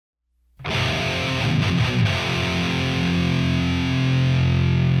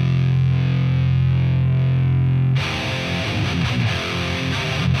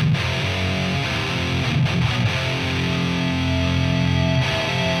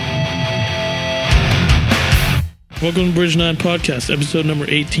Welcome to Bridge 9 Podcast, episode number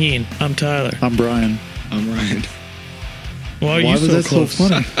 18. I'm Tyler. I'm Brian. I'm Ryan. Why are Why you was so that close? so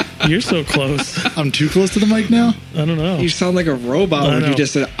funny? You're so close. I'm too close to the mic now? I don't know. You sound like a robot I when know. you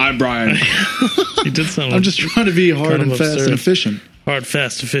just said, I'm Brian. You did something. I'm just trying to be hard Kind of and fast absurd. and efficient. hard,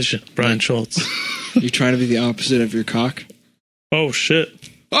 fast, efficient. Brian Schultz. You're trying to be the opposite of your cock? Oh, shit.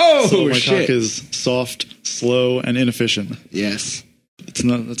 Oh, So my shit. cock is soft, slow, and inefficient. Yes. It's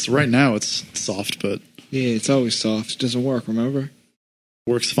not. It's right now. It's soft, but Yeah, it's always soft. It doesn't work, remember?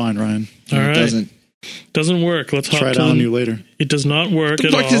 works fine, Ryan. All No, right. It doesn't. Doesn't work. Let's hop Try it to out on the- you later. It does not work What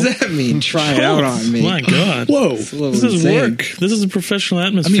at the all. fuck does that mean? Try it out on me. My God. Whoa! It's a little This is insane. work. This is a professional I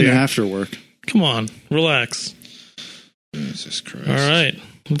atmosphere. mean, after work. Come on. Relax. Jesus Christ. All right.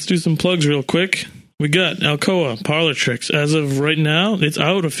 Let's do some plugs real quick. We got Alcoa Parlor Tricks. As of right now, it's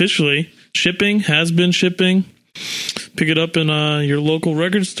out officially. Shipping, has been shipping. Pick it up in your local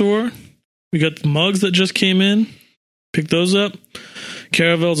record store. We got the mugs that just came in. Pick those up.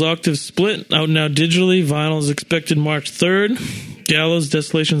 Caravel's Octave Split, out now digitally. Vinyl is expected March 3rd. Gallows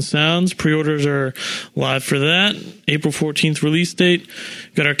Desolation Sounds, pre-orders are live for that. April 14th release date.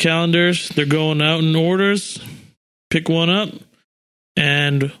 Got our calendars. They're going out in orders. Pick one up.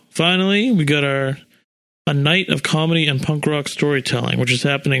 And finally, we got a night of comedy and punk rock storytelling, which is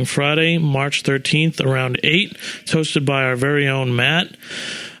happening Friday, March 13th around 8. It's hosted by our very own Matt.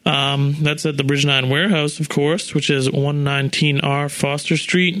 That's at the Bridge 9 Warehouse, of course, which is 119R Foster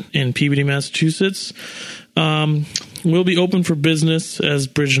Street in Peabody, Massachusetts. We'll be open for business as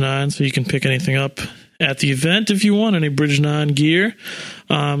Bridge 9, so you can pick anything up at the event if you want, any Bridge 9 gear.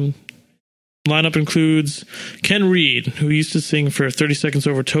 Lineup includes Ken Reed, who used to sing for 30 Seconds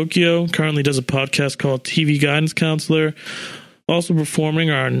Over Tokyo, currently does a podcast called TV Guidance Counselor. Also performing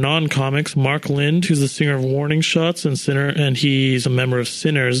are non-comics Mark Lind, who's the singer of Warning Shots and he's a member of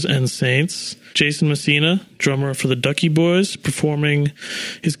Sinners and Saints. Jason Messina, drummer for the Ducky Boys, performing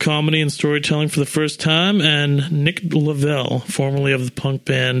his comedy and storytelling for the first time, and Nick Lavelle, formerly of the punk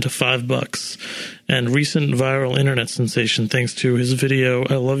band $5, and recent viral internet sensation thanks to his video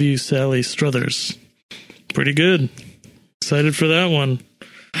I Love You, Sally Struthers. Pretty good. Excited for that one.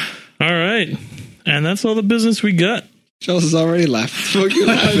 All right. And that's all the business we got. Charles has already left. Fuck you I'm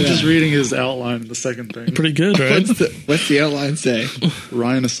laughing just at? reading his outline. The second thing. Pretty good, right? What's the outline say?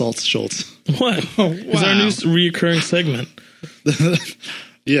 Ryan assaults Schultz. What? It's our new reoccurring segment.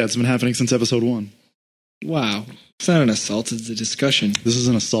 Yeah, it's been happening since episode 1. Wow. It's not an assault, it's a discussion. This is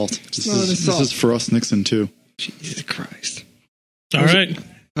an assault. This not an assault. This is for us Nixon too. Jesus Christ. All right.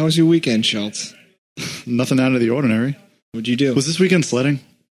 How was your weekend, Schultz? Nothing out of the ordinary. What'd you do? Was this weekend sledding?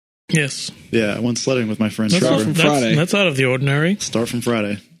 Yes. Yeah, I went sledding with my friend That's, Trevor. from Friday. that's out of the ordinary. Start from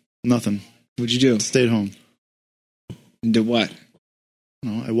Friday. Nothing. What'd you do? Stayed home. And did what?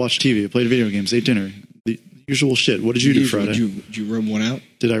 No, I watched TV. I played video games. Ate dinner. The usual shit. What did you do Friday? Did you rub one out?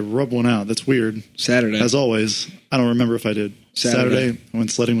 Did I rub one out? That's weird. Saturday. As always, I don't remember if I did. Saturday. I went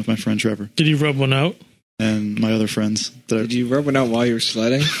sledding with my friend Trevor Did you rub one out? and my other friends. Did you rub one out while you were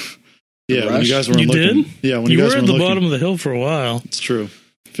sledding? Yeah, when Rush? you guys weren't You looking. did? Yeah, when You you were guys at weren't the looking. bottom of the hill for a while. It's true.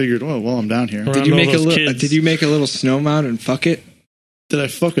 Figured, well, while I'm down here. Around Did you all make a those little? kids. Did you make a little snow mound and fuck it? Did I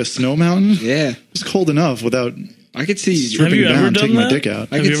fuck a snow mountain? Yeah, It was cold enough without I could see you. Have stripping you ever down, done taking my that? dick out.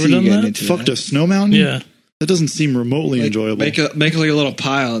 I Have could you ever see you done getting that? into Fucked that. a snow mountain? Yeah. That doesn't seem remotely Like, enjoyable. Make like a little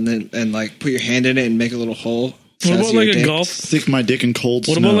pile and then like put your hand in it and make a little hole. What Size about of your like a dick. golf? Stick my dick in cold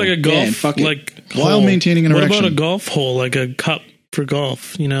What snow. about like a golf? and fuck it. Like While hole? maintaining an What erection. about a golf hole, like a cup for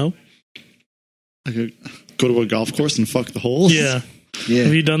golf? You know? I could go to a golf course and fuck the holes? Yeah. Yeah,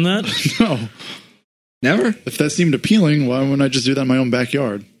 Have you done that? No. never. If that seemed appealing, why wouldn't I just do that in my own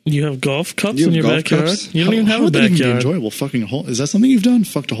backyard? You have golf cups You in have your golf backyard? cups? You don't even have How a would that even be backyard. enjoyable? Fucking a hole? Is that something you've done?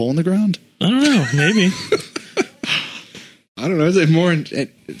 Fucked a hole in the ground? I don't know. Maybe. I don't know. Is it more?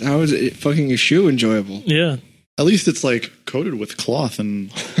 How is it fucking a shoe enjoyable? Yeah. At least it's like coated with cloth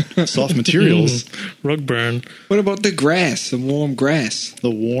and soft materials. Rug burn. What about the grass? The warm grass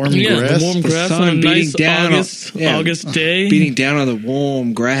The warm Yeah, grass. the warm grass sun on a beating nice down August, on- yeah. August day. beating down on the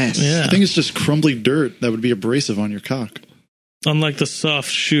warm grass. Yeah. I think it's just crumbly dirt that would be abrasive on your cock. Unlike the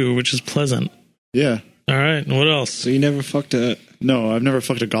soft shoe, which is pleasant. Yeah. All right. What else? So you never fucked a? No, I've never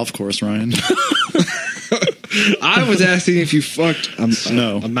fucked a golf course, Ryan. I was asking if you fucked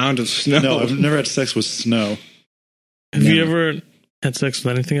Snow. a mound of snow. No, I've never had sex with snow. Have you Never. ever had sex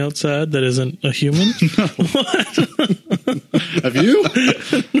with anything outside that isn't a human? Have you?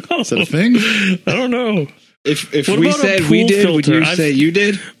 No. Is that a thing? I don't know. If What we about a said we pool did, would filter? you I've- say you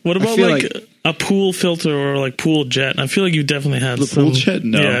did? What I about feel like a pool filter or like pool jet? I feel like you definitely had The some. pool jet?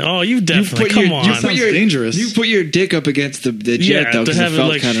 No. Yeah. Oh, you definitely. put Come your- on. you put Sounds your- dangerous. You put your dick up against the jet Yeah, though, to because have it it, felt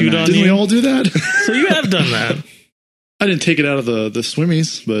like, kind of shoot nice. on Didn't you. we all do that? So you have done that. I didn't take it out of the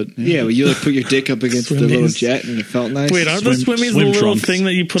swimmies, but Yeah, well, you like put your dick up against the little Swimmies. jet and it felt nice. Wait, aren't the Swim- swimmies the swim little trunks. thing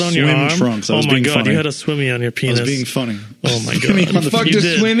that you put on your Swim arm? trunks. I Oh was my being god, funny. you had a swimmy on your I penis. was being funny. Oh my Swimming god. on the Fucked You a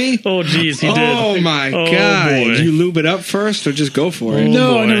did. swimmy? Oh jeez, he did. Oh my Oh, god! boy. Did you lube it up first or just go for it? Oh,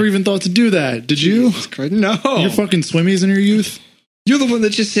 No, I boy. never even thought to do that. Did you? Jesus Christ, no. Your fucking swimmies in your youth? You're the one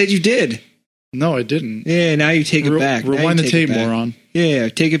that just said you did. No, I didn't. Yeah, now you take it back. Now Rewind you the take tape, it back. moron. Yeah,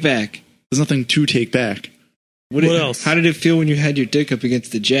 take it back. There's nothing to take back. What else? How did it feel when you had your dick up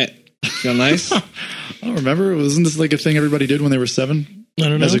against the jet? Feel nice? I don't remember. Wasn't this like a thing everybody did when they were 7? I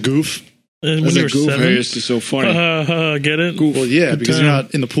don't know. As a goof? When As you a were goof, 7? it's just so funny. Get it? Well, yeah, Good because time. you're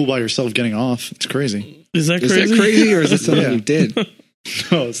not in the pool by yourself getting off. It's crazy. Is that Is crazy? that crazy or is it something Yeah. you did?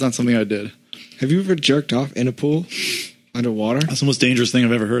 No, it's not something I did. Have you ever jerked off in a pool underwater? That's the most dangerous thing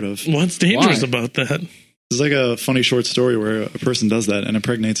I've ever heard of. What's dangerous Why? about that? It's like a funny short story where a person does that and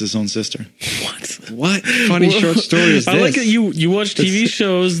impregnates his own sister. What? What funny short story is this? I like that you watch TV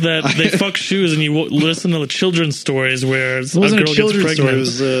shows that they fuck shoes and you listen to the children's stories where a It wasn't girl a gets children's pregnant. story. It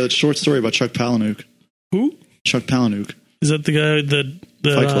was a short story about Chuck Palahniuk. Who? Chuck Palahniuk, Is that the guy that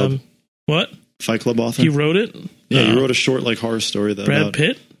Fight Club. what? Fight Club author. He wrote it? Yeah, he wrote a short like horror story that Brad about,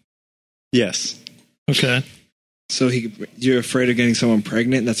 Pitt? Yes. Okay. So you're afraid of getting someone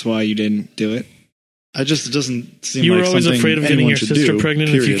pregnant, and that's why you didn't do it? It doesn't seem You like were always something afraid of getting anyone your should sister do, pregnant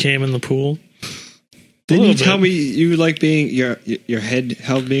if you period. came in the pool? Didn't you little tell bit. me you like being your head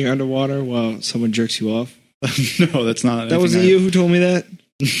held being underwater while someone jerks you off? No, that's not. That wasn't anything you who told me that?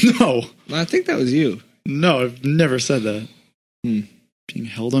 No, I think that was you. no, I've never said that. Hmm. Being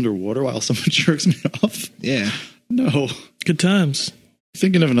held underwater while someone jerks me off? Yeah. No. Good times.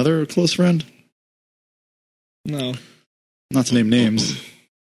 Thinking of another close friend? No. Not to name names.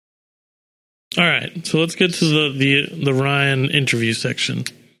 All right, so let's get to the Ryan interview section.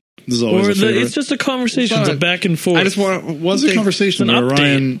 This is always Or a favorite. it's just a conversation, it's a Sorry. back and forth. I just want one It's a thing. conversation It's an where update.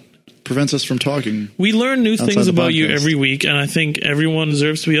 Ryan prevents us from talking. We learn new Outside things the about you podcast. every week, and I think everyone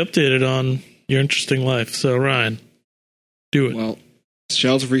deserves to be updated on your interesting life. So, Ryan, do it. Well,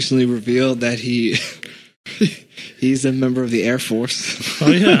 Shells recently revealed that he's a member of the Air Force. Oh,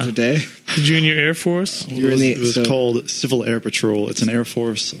 yeah. Today. Did you in your Air Force? You're in the- It was so- called Civil Air Patrol. It's an Air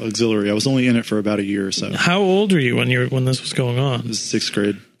Force auxiliary. I was only in it for about a year or so. It How old were you when this was going on? was 6th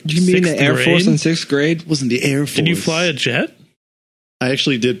grade. Did you mean in the Sixth Air grade? Force in 6th grade? It wasn't the Air Force. Did you fly a jet? I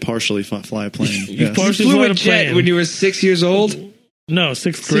actually did partially fly a plane. You yes. partially You flew flew a a jet plane. when you were 6 years old in No,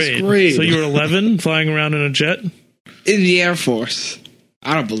 sixth grade. grade. So you were 11, flying around in a jet. the Air Force.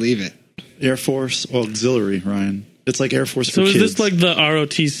 I don't believe it. Air Force auxiliary, Ryan. It's like Air Force So for is kids. this like the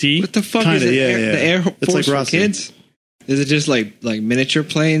ROTC? What the fuck Kinda, is it? yeah, Air, yeah. The Air Force It's like for Rossi. kids? Is it just like miniature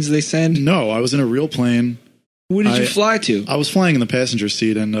planes they send? No, I was in a real plane. Where did you I- fly to? I was flying in the passenger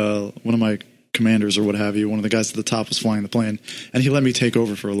seat, and one of my commanders or what have you, one of the guys at the top was flying the plane, and he let me take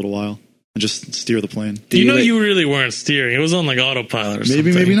over for a little while and just steer the plane. Did You he know let- you really weren't steering. It was on like autopilot or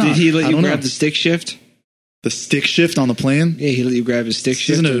Maybe, something. maybe not. Did he let I you don't grab know. the stick shift? The stick shift on the plane? Yeah, he let you grab his stick This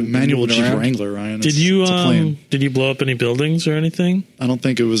shift. isn't a and manual move it Jeep around? Wrangler, Ryan. Did you It's a plane. did you blow up any buildings or anything? I don't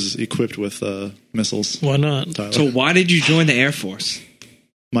think it was equipped with missiles. Why not? Tyler. So why did you join the Air Force?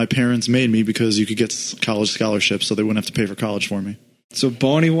 My parents made me because you could get college scholarships, so they wouldn't have to pay for college for me. So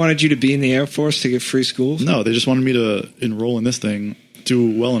Bonnie wanted you to be in the Air Force to get free schools? No, they just wanted me to enroll in this thing,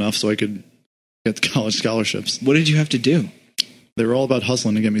 do well enough so I could get college scholarships. What did you have to do? They were all about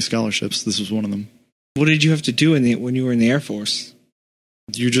hustling to get me scholarships. This was one of them. What did you have to do when you were in the Air Force?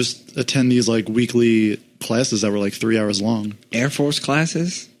 You just attend these like weekly classes that were like 3 hours long. Air Force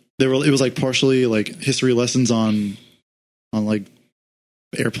classes? It was like partially like history lessons on like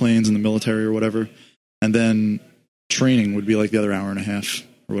airplanes in the military or whatever, and then training would be like the other hour and a half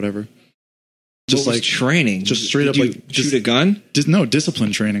or whatever. Just What was like training. just straight Did up, you like, shoot just- a gun? no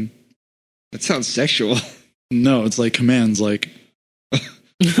discipline training. That sounds sexual. No, it's like commands. Like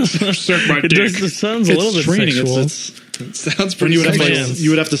It sounds a little it's bit training. sexual. It sounds When pretty you would have sexual. Commands. you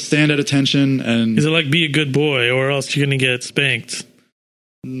would have to stand at attention and Is it like be a good boy or else you're going to get spanked?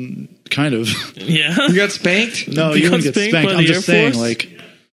 kind of. Yeah. You got spanked? No, You you got wouldn't get spanked spanked. by I'm the just Air saying, Force?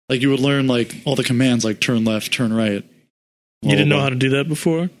 like you would learn like all the commands, like turn left, turn right. You didn't know how to do that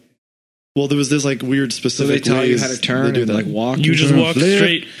before? Well, there was this like weird So specific. they tell you ways how to they turn do and that. like walk? You just Turn walk left,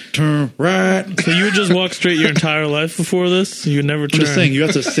 straight. turn right. So you would just walk straight your entire life before this? You would never turn? I'm just saying you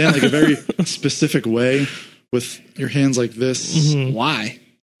have to stand like a very specific way with your hands like this. Mhm. Why?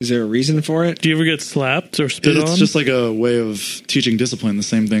 Is there a reason for it? Do you ever get slapped or spit It's on? just like a way of teaching discipline. The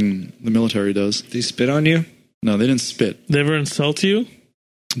same thing the military does. They spit on you? No, they didn't spit. They ever insult you?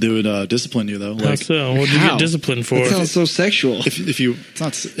 They would discipline you though. How Like so? What did you How? get disciplined for? That sounds so sexual. if you, it's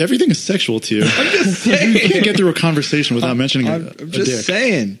not everything is sexual to you. I'm just saying. You can't get through a conversation without mentioning I'm a just dick.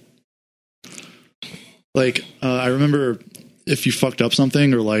 saying. Like I remember if you fucked up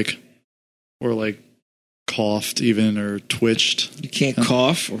something or coughed even or twitched, You can't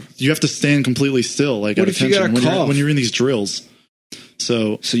cough. Or, you have to stand completely still. Like What at if you attention got a cough? when you're in these drills.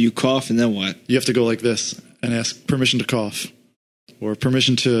 So so you cough and then what? you have to go like this and ask permission to cough or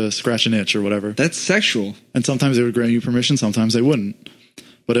permission to scratch an itch or whatever. That's sexual. And sometimes they would grant you permission, sometimes they wouldn't.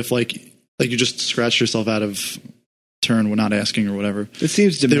 But if like you just scratched yourself out of turn when not asking or whatever, It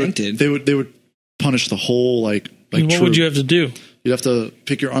seems demented. they would punish the whole like And what troop. would you have to do? You'd have to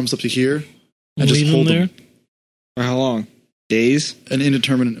pick your arms up to here and just Leave hold them there? them For how long? Days? an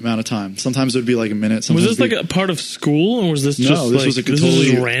indeterminate amount of time. Sometimes it would be like a minute. Was Sometimes this like a part of school, or was this just no? This like, was a this totally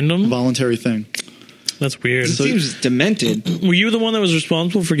is just random? voluntary thing. That's weird. It seems demented. Were you the one that was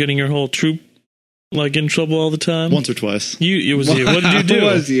responsible for getting your whole troop like in trouble all the time? Once or twice. It was you. What did you do? It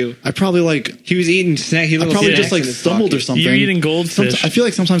was you. I probably like He was eating snack. He I little probably snacks just like in his stumbled or pocket. something. You're eating goldfish. I feel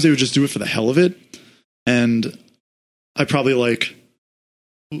like sometimes they would just do it for the hell of it, and I probably like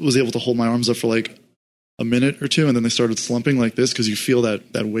was able to hold my arms up for like a minute or two, and then they started slumping like this because you feel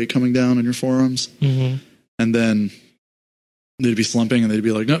that weight coming down on your forearms, hmm and then they'd be slumping, and they'd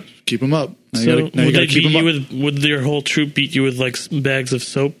be like, "No, keep them up." Now So you gotta would they keep beat them you up. with? Would your whole troop beat you with like bags of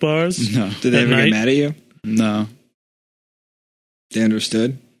soap bars? No, Did they At ever night? get mad at you? no, They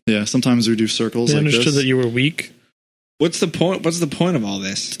understood. yeah. Sometimes we do circles They like understood this that you were weak. What's the point? What's the point of all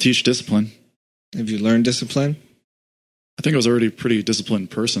this? to teach discipline. Have you learned discipline? I think I was already a pretty disciplined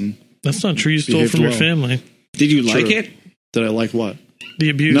person. That's not true. You stole Behaved from your well. family. Did you like True. it? Did I like what? The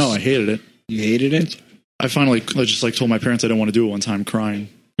abuse. No, I hated it. You hated it? I finally I just like told my parents I didn't want to do it one time, crying.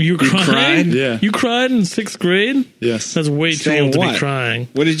 You cried? cried? Yeah. You cried in 6th grade? Yes. That's way too Saying old to what? be crying.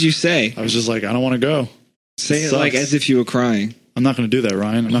 What did you say? I was just like, I don't want to go. Say it Sucks. like as if you were crying. I'm not going to do that,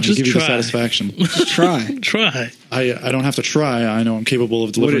 Ryan. I'm not going to Just give you the try. satisfaction. Just try. Try. I don't have to try. I know I'm capable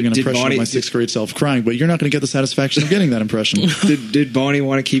of delivering an did impression Bonnie- of my 6th grade self crying, but you're not going to get the satisfaction of getting that impression. did Bonnie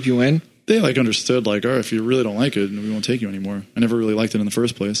want to keep you in? They like understood like, oh, if you really don't like it, we won't take you anymore. I never really liked it in the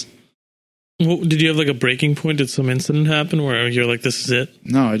first place. Well, did you have like a breaking point? Did some incident happen where you're like, this is it?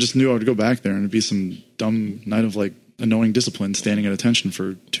 No, I just knew I would go back there and it'd be some dumb night of like annoying discipline, standing at attention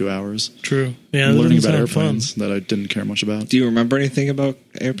for 2 hours, True. Yeah, and that learning doesn't about sound airplanes that I didn't care much about. Do you remember anything about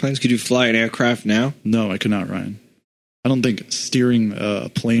airplanes? Could you fly an aircraft now? No, I could not, Ryan. I don't think steering a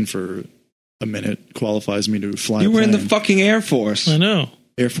plane for a minute qualifies me to fly. You a were in the plane. fucking Air Force. fun. I know.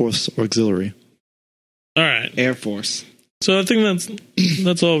 Air Force Auxiliary. All right. Air Force. So I think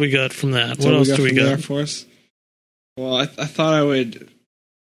that's all we got from that. That's What all else do we from the Air got? Force? Well, I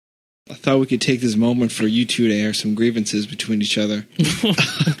thought we could take this moment for you two to air some grievances between each other.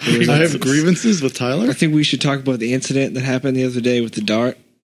 I have grievances with Tyler. I think we should talk about the incident that happened the other day with the dart.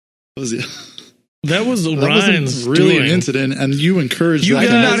 What was it? That was That Ryan's wasn't really doing. an incident, and you encouraged You that. I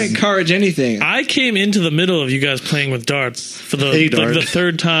did guys- not encourage anything. I came into the middle of you guys playing with darts for the A dart. the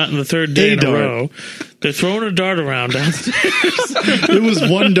third day A in dart. a row. They're throwing a dart around downstairs. It was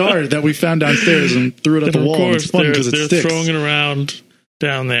one dart that we found downstairs and threw it at the And of wall. And course, it's fun because they're it sticks. throwing it around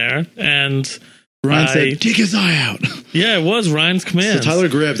down there, and Ryan I- said, "Take his eye out." yeah, it was Ryan's So command. Tyler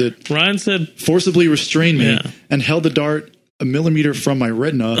grabbed it, Ryan said, forcibly restrained me, Yeah. and held the dart a millimeter from my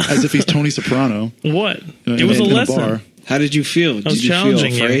retina as if he's Tony Soprano. "What? In It was a in lesson." bar. How did you feel? was Did you feel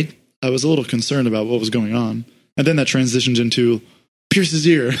challenging you. afraid? I was a little concerned about what was going on, and then that transitioned into pierce his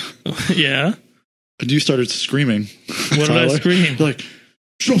ear, Yeah. and you started screaming. What did I Tyler. scream? You're like,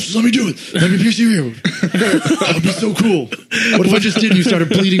 "Schultz, let me do it. Let me pierce your ear. That would be so cool. What if I just did and you started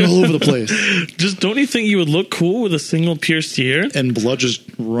bleeding all over the place Just don't you think you would look cool with a single pierced ear? and blood just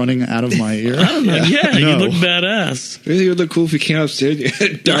running out of my ear?" I don't know. Yeah, you No. look badass. You think it would look cool if you came upstairs and you had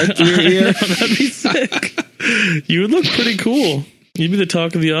a dart through your ear? That'd be sick. You would look pretty cool. You'd be the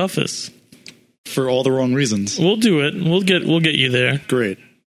talk of the office. For all the wrong reasons. We'll do it. We'll get you there. Great.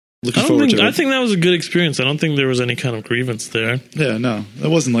 Looking forward to it. I think that was a good experience. I don't think there was any kind of grievance there. Yeah, no, that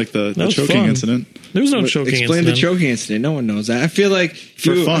wasn't like the was choking fun. incident. There was no But choking explain incident. the choking incident. No one knows that. I feel like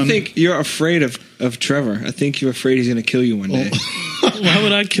For fun. I think you're afraid of Trevor. I think you're afraid he's going to kill you one day. Why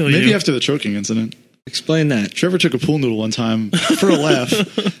would I kill Maybe you? after the choking incident. Explain that. Trevor took a pool noodle one time for a laugh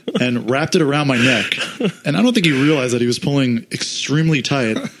and wrapped it around my neck. And I don't think he realized that he was pulling extremely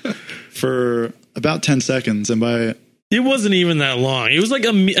tight for about 10 seconds. And by, It wasn't even that long. It was like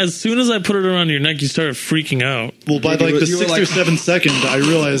as soon as I put it around your neck, you started freaking out. well, by You like were- the you were 6th or like- 7th second, I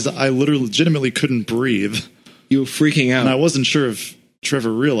realized I literally legitimately couldn't breathe. You were freaking out. And I wasn't sure if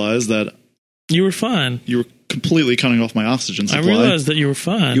Trevor realized that You were fine. you were completely cutting off my oxygen I supply. realized that you were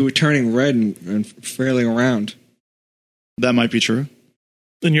fine. You were turning red and flailing around. That might be true.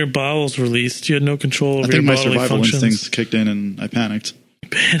 And your bowels released. You had no control I over think your my bodily survival functions. instincts kicked in and I panicked.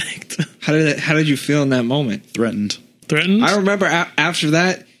 Panicked. How did you feel in that moment? Threatened. Threatened? I remember after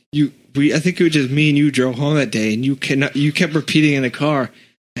that, I think it was just me and you drove home that day, and you kept repeating in the car.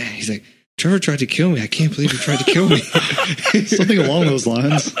 He's like, Trevor tried to kill me. I can't believe he tried to kill me. Something along those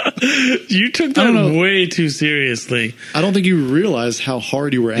lines. You took that way too seriously. I don't think you realized how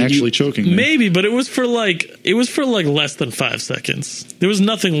hard you were actually choking me. Maybe, but it was for like less than 5 seconds. There was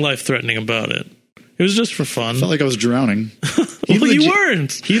nothing life threatening about it. It was just for fun. I felt like I was drowning. Well, you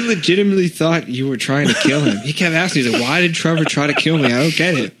weren't. He legitimately thought you were trying to kill him. He kept asking, he's like, why did Trevor try to kill me? I don't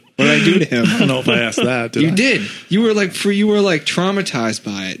get it. What did I do to him? I don't know if I asked that. You did. You were like traumatized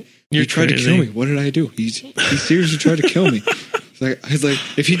by it. You're He tried crazy. to kill me. What did I do? He seriously tried to kill me. He's like,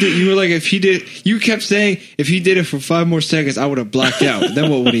 if he did, you were like, if he did, you kept saying, if he did it for 5 more seconds, I would have blacked out. Then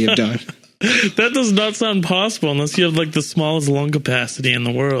what would he have done? That does not sound possible unless you have like the smallest lung capacity in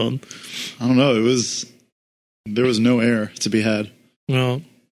the world. I don't know. There was no air to be had. Well,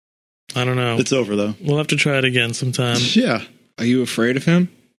 I don't know. It's over though. We'll have to try it again sometime. Yeah. Are you afraid of him?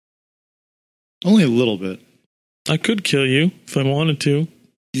 Only a little bit. I could kill you if I wanted to.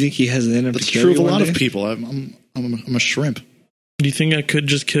 You think he has it in him That's to kill true of you a one lot day? of people. I'm a shrimp. Do you think I could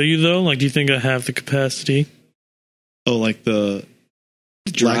just kill you though? Like, do you think I have the capacity? Oh, like the lack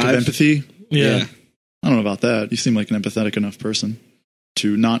of Drive? empathy? Yeah. I don't know about that. You seem like an empathetic enough person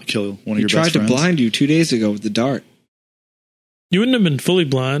to not kill one of He your tried best to friends. blind you 2 days ago with the dart. You wouldn't have been fully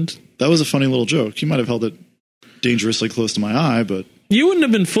blind. That was a funny little joke. He might have held it dangerously close to my eye, but You wouldn't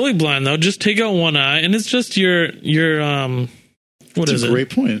have been fully blind though. Just take out one eye, and it's just your what it's is a it? great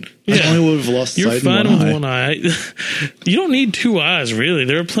point. Yeah. I only would have lost You're sight fine in with one eye. one eye. You don't need 2 eyes, really.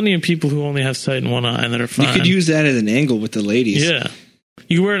 There are plenty of people who only have sight in one eye and that are fine. You could use that as an angle with the ladies. Yeah.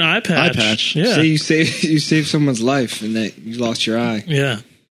 You wear an eye patch. Eye patch. Yeah. Say you saved someone's life and that you lost your eye. Yeah.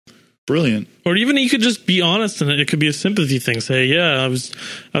 Brilliant. Or even you could just be honest, and it could be a sympathy thing. Say, yeah, I was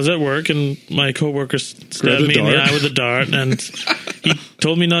at work, and my coworker stabbed me in the eye with a dart, and he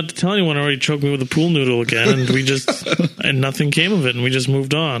told me not to tell anyone. I already choked me with a pool noodle again, and and nothing came of it, and we just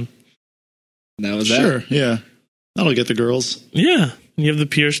moved on. That was Sure, yeah. That'll get the girls. Yeah, and you have the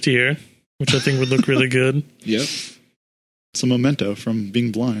pierced ear, which I think would look really good. Yep. It's a memento from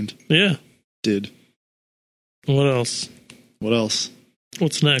being blind. Yeah. Did. What else? What else?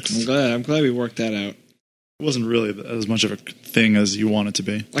 What's next? I'm glad we worked that out. It wasn't really as much of a thing as you want it to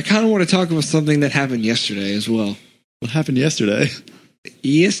be. I kind of want to talk about something that happened yesterday as well. What happened yesterday?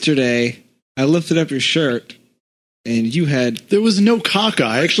 Yesterday, I lifted up your shirt, and you had... There was no caca.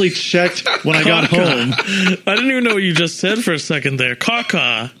 I actually checked when I got home. I didn't even know what you just said for a second there.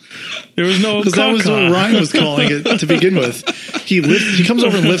 Caca. There was no Because that was what caca. Ryan was calling it to begin with. He comes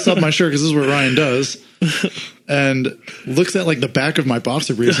over and lifts up my shirt because this is what Ryan does, and looks at like the back of my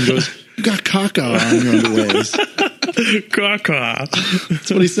boxer briefs and goes, "You got caca on your underwears." Caca.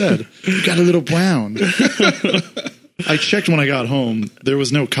 That's what he said. You got a little brown. I checked when I got home. There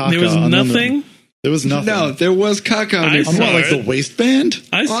was no caca. There was on nothing? There was nothing. No, there was caca on your saw On what, butt. like it. the waistband?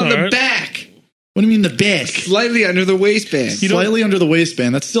 I saw On the it. back. What do you mean the back? Slightly under the waistband. Slightly under the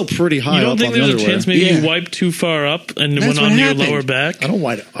waistband. That's still pretty high You don't up think on the there's a underwear. chance maybe Yeah. you wiped too far up and it That's went what onto your happened. lower back? I don't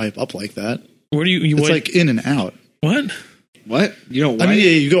wipe up like that. Where do you It's wipe? like in and out. What? What? You don't I wipe? mean,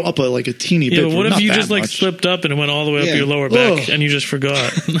 yeah, you go up like a teeny Yeah, bit. but what not if you that just like much. slipped up and it went all the way Yeah. up your lower back Ugh. and you just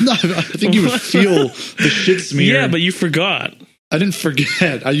forgot? No, I think you would feel the shit smear. Yeah, but you forgot. I didn't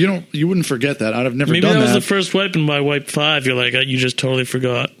forget. You wouldn't forget that. I'd have never Maybe done that that. was the first wipe, and by wipe 5, you're like, you just totally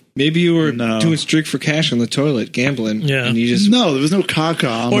forgot. Maybe you were No. doing streak for cash on the toilet, gambling. Yeah. And you just... No, there was no caca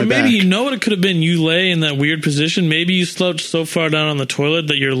on Or my maybe back. you know what it could have been. You lay in that weird position. Maybe you slouched so far down on the toilet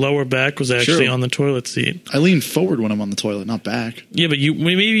that your lower back was actually Sure. on the toilet seat. I lean forward when I'm on the toilet, not back. Yeah, but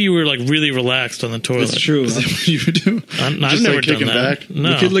maybe you were like really relaxed on the toilet. That's true. Is that what you do? I've Just, never like, done kicking that. back?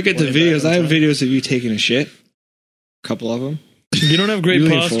 No, You could look at the Way videos. back I have in time. videos of you taking a shit. A couple of them. you don't have great You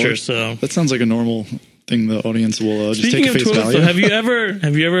lean posture. forward. So That sounds like a normal thing the audience will just speaking take of at face toilets, value. though,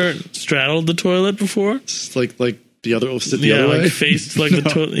 have you ever straddled the toilet before? It's like the other, sit the Yeah, other way. like faced like the No.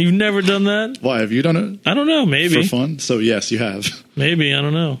 toilet. You've never done that? Why have you done it I don't know. Maybe. for fun? So yes, you have. Maybe I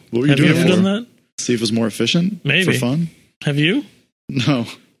don't know. What were you have doing you it ever for? done that? See if it was more efficient. Maybe. For fun. Have you? No,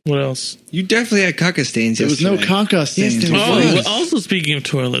 What else? You definitely had caca stains there was no yesterday. caca stains. there What was. Oh, was? well, also speaking of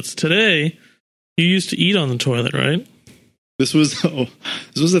toilets, today you used to eat on the toilet, right? This was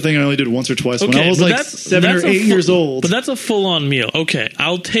the thing I only did once or twice when Okay, I was but like that's- 7 or that's a 8 years old. But that's a full-on meal. Okay,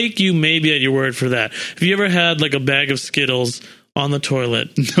 I'll take you maybe at your word for that. Have you ever had like a bag of Skittles on the toilet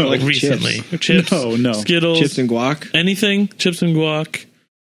No, like recently? Chips, No. Skittles, Chips and guac. anything, chips and guac,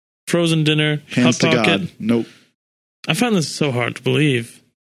 frozen dinner, Hands to Hot Pocket. God. Nope. I find this so hard to believe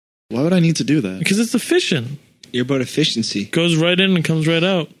Why would I need to do that? because it's efficient. You're about efficiency. Goes right in and comes right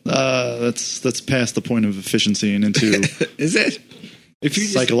out. That's past the point of efficiency and into Is it? If you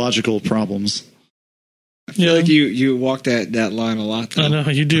just, psychological problems. I feel Yeah. like you walk that line a lot. Though. I know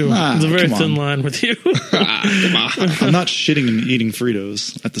you do. Ah, It's a very come thin on. line with you. Come on. I'm not shitting and eating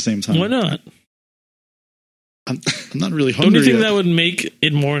Fritos at the same time. Why not? I'm not really Don't hungry you think yet. that would make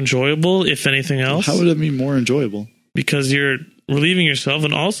it more enjoyable, if anything else? How would it be more enjoyable? Because you're relieving yourself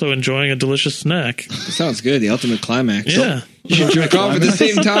and also enjoying a delicious snack. That sounds good. The ultimate climax. Yeah. You should jerk off at the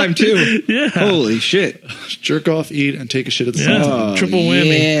same time too. Yeah. Holy shit! Jerk off, eat, and take a shit at the Yeah. same time. Triple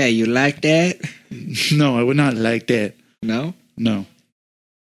whammy. Yeah, you like that? No, I would not like that. No. No.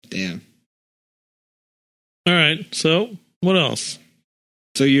 Damn. All right. So, what else?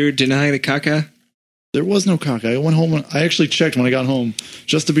 So you're denying the caca? There was no caca. I went home. I actually checked when I got home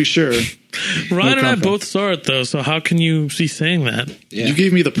just to be sure. Ryan and I caca. both saw it, though, so how can you be saying that? Yeah. You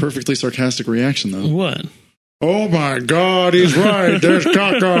gave me the perfectly sarcastic reaction, though. What? Oh my God, he's right. There's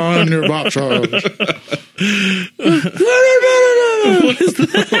caca on your boxers. What is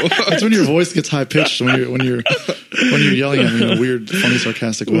that? That's when your voice gets high pitched when you're yelling at me in a weird, funny,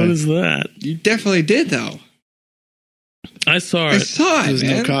 sarcastic way. What is that? You definitely did though. I saw I it. saw it, There's no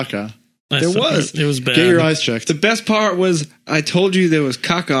man. caca. I there saw was. It was bad. Get your eyes checked. The best part was I told you there was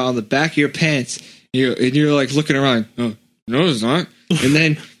caca on the back of your pants. And you're like looking around. Oh, no, it's not. And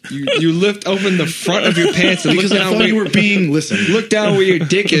then you lift open the front of your pants and Because look I down thought you were being listened. look down where your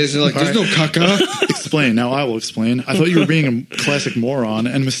dick is. And like, there's no caca. Explain. Now I will explain. I thought you were being a classic moron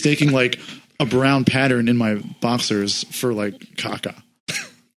and mistaking like a brown pattern in my boxers for like caca.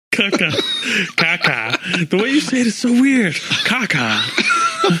 Caca. Caca. The way you say it is so weird. Caca.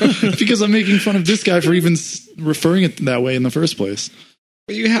 Because I'm making fun of this guy for even referring it that way in the first place.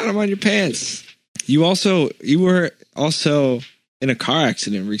 But you had them on your pants. You were also in a car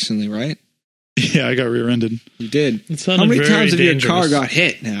accident recently, right? Yeah, I got rear-ended. You did. It sounded How many very times have your dangerous. car got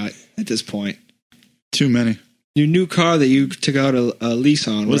hit now at this point? Too many. Your new car that you took out a lease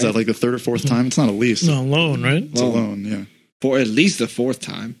on, What is right? that, like the third or fourth time? It's not a lease. No, loan, right? It's a loan, yeah. For at least the fourth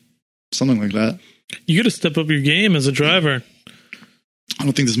time. Something like that. You got to step up your game as a driver. I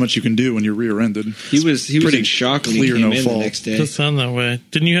don't think there's much you can do when you're rear-ended. He was pretty in shock when he clear came no in fault. the next It day. does sound that way.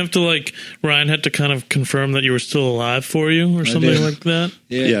 Didn't you have to, like, Ryan had to kind of confirm that you were still alive for you or something did. like that?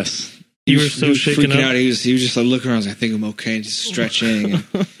 Yeah. Yes. You were He so was shaken freaking up. out. He was just like looking around. I was like, I think I'm okay. And just stretching and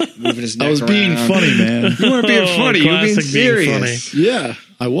moving his neck I was being around. funny, man. You weren't being Oh, funny. You were being classic being serious. Yeah,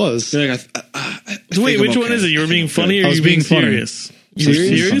 I was. You're like, I think Wait, I'm which one okay. is it? You were being funny or I was you being being funny. serious? You were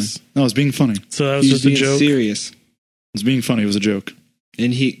Serious? serious? No, I was being funny. I So that was He just a being joke? serious. was being funny. It was a joke.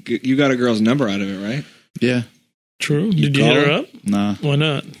 And you got a girl's number out of it, right? Yeah. True. Did you call hit her her? up? Nah. Why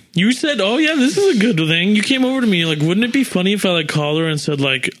not? You said, "Oh yeah, this is a good thing." You came over to me like, "Wouldn't it be funny if I like called her and said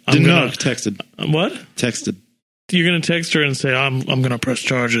like, I'm Didn't know. gonna Texted. what? Texted. You're gonna text her and say, I'm gonna press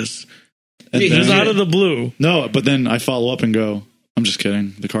charges." And Yeah, Just then- out of the blue, no, but then I follow up and go, I'm just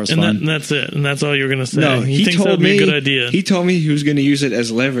kidding. The car's and fine. that's it, and that's all you're gonna say. No, he he thinks told that'd be me a good idea. He told me he was going to use it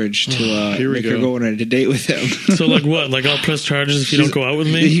as leverage to Here we make her go. go on a date with him. So like what? Like I'll press charges if you don't go out with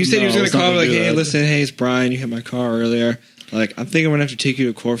me. He said he was No, going it's to not call me gonna like, do "Hey, that. listen, hey, it's Brian. You hit my car earlier. Like, I'm thinking I'm going to have to take you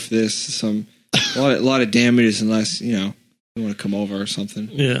to court for this. A lot of damages unless you want to come over or something,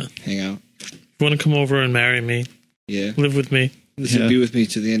 Yeah, hang out. you want to come over and marry me, Yeah, live with me? listen, Yeah. be with me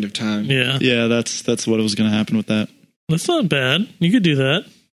to the end of time. Yeah, Yeah, that's what was going to happen with that. that's not bad. You could do that.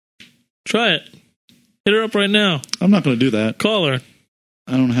 Try it. Hit her up right now. I'm not going to do that. Call her.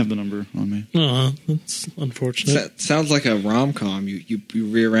 I don't have the number on me. Oh, that's unfortunate. That sounds like a rom com. You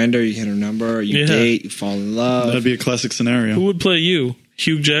rear end her, you hit her number, you Yeah. date, you fall in love. That'd be a classic scenario. Who would play you?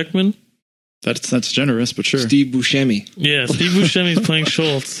 Hugh Jackman? That's generous, but sure. Steve Buscemi. Yeah, Steve Buscemi's playing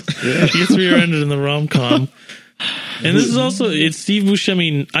Schultz. He gets rear-ended in the rom-com. And this is also, it's Steve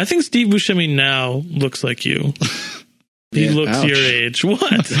Buscemi. I think Steve Buscemi now looks like you. He Yeah. looks Ouch. your age.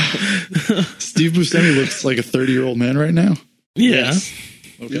 What? Steve Buscemi looks like a 30-year-old man right now. Yeah. Yes.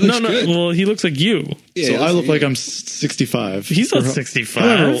 He No, looks no. good. Well, he looks like you. Yeah, So he I looks- look like I'm 65. He's not Or how-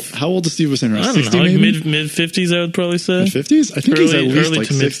 65. How old is Steve Buscemi? I don't 60 know, like maybe? mid-50s, I would probably say. 50s? I think he's at Early- least early like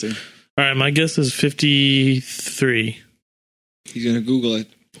to mid- 60. All right, my guess is 53. He's going to Google it.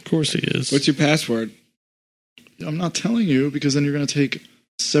 Of course he is. What's your password? I'm not telling you because then you're going to take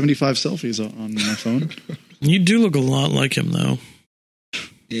 75 selfies on my phone. You do look a lot like him, though.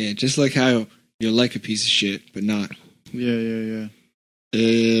 Yeah, just like how you're like a piece of shit, but not. Yeah.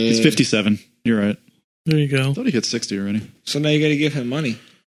 He's 57. You're right. There you go. I thought he hit 60 already. So now you got to give him money.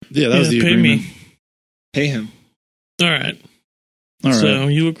 Yeah, that was the pay agreement. me. Pay him. All right. All right. So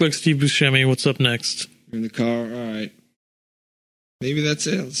you look like Steve Buscemi. What's up next? You're in the car. All right. Maybe that's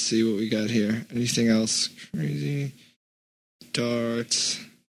it. Let's see what we got here. Anything else crazy? Darts.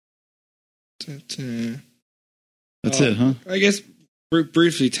 Da-da. That's it, huh? I guess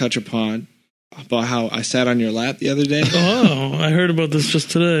briefly touch upon about how I sat on your lap the other day. Oh, I heard about this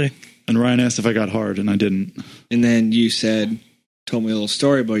just today. And Ryan asked if I got hard, and I didn't. And then you told me a little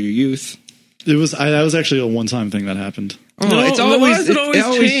story about your youth. That was actually a one-time thing that happened. Oh, No, it's why always, does it always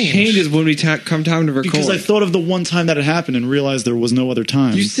change? changes when we come time to record. Because I thought of the one time that it happened and realized there was no other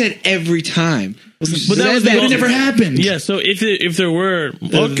time. You said every time. But that was that the- it never happened. Yeah, so if there were...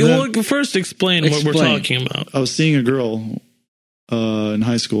 Well, first explain what we're Explain. talking about. I was seeing a girl in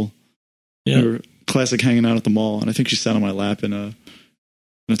high school. Yeah. We were classic hanging out at the mall, and I think she sat on my lap in a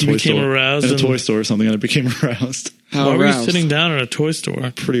You toy became store. aroused. In a and- toy store or something, and I became aroused. How Why were you aroused? sitting down at a toy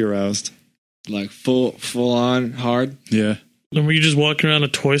store? Pretty aroused. Like full on hard? Yeah. And were you just walking around a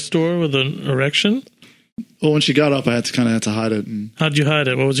toy store with an erection? Well, when she got up, I had to hide it and How'd you hide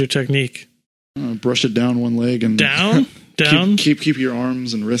it? What was your technique? brush it down one leg and Down? Down? Keep your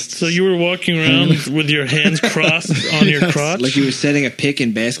arms and wrists. So you were walking around with your hands crossed on your Yes. crotch? Like you were setting a pick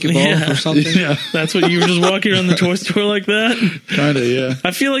in basketball Yeah. or something? Yeah, That's what you were just walking around the toy store like that? kind of. Yeah, I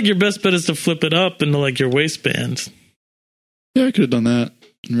feel like your best bet is to flip it up into like your waistband. yeah. I could have done that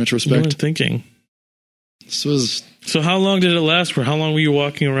in You retrospect. weren't thinking. This was So how long did it last for? How long were you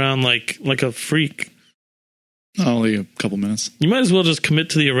walking around like a freak? only a couple minutes. You might as well just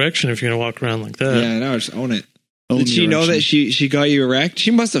commit to the erection if you're going to walk around like that. Yeah, no, just own it. Own Did the she know erection. that she got you erect?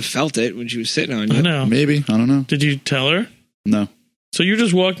 She must have felt it when she was sitting on you. I know. Maybe, I don't know. Did you tell her? No, So you're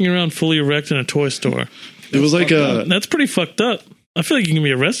just walking around fully erect in a toy store. it was like a That's pretty fucked up. I feel like you can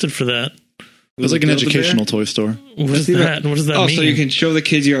be arrested for that. it was like an Build-A-Bear? educational toy store. What is See that? What does that Oh, mean? so you can show the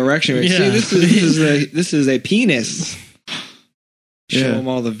kids your erection. Yeah. See, this is a penis. Show Yeah. them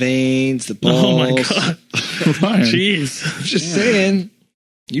all the veins, the balls. Oh my god! Ryan, Jeez, Just saying.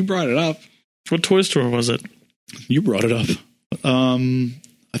 You brought it up. what toy store was it? you brought it up.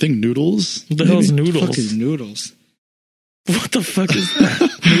 I think Noodles. What the hell is maybe? noodles? Fucking noodles. What the fuck is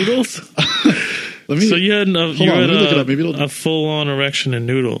that? Noodles? Let me. So you had Hold on, let me look it up. Maybe it'll. a full-on erection in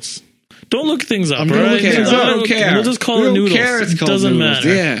noodles. Don't look things up, I'm all gonna right? look things I up. don't care. We'll just call We it don't noodles. care. It's It called doesn't noodles.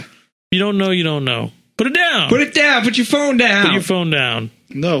 matter. Yeah. You don't know. You don't know. Put it down. Put it down. Put your phone down. Put your phone down.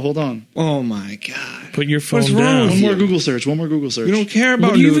 No, hold on. Oh my god. Put your phone What's wrong down. with One you? more Google search. One more Google search. We don't care What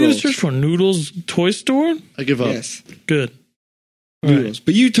about are you going to noodles. search for? Noodles toy store? I give up. Yes. Good. All right. Noodles.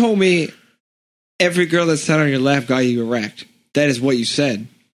 But you told me every girl that sat on your lap got you erect. That is what you said.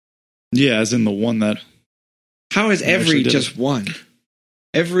 Yeah, as in the one that. How is actually every did just one?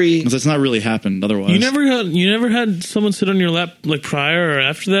 Every Because that's not really happened otherwise. You never had someone sit on your lap like prior or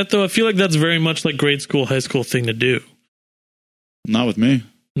after that though. I feel like that's very much like grade school, high school thing to do. Not with me.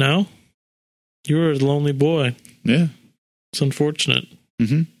 No, you were a lonely boy. Yeah. It's unfortunate.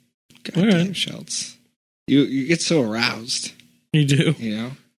 Mm-hmm. goddamn All right. Schultz. You get so aroused, You do. you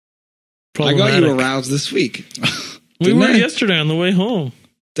know. I got you Problematic. aroused this week. We didn't were I? yesterday on the way home.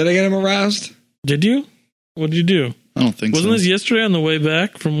 Did I get him aroused? Did you? What did you do? I don't think Wasn't so. this yesterday on the way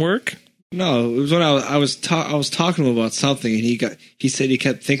back from work? No, it was when I was talking to him about something, and he said he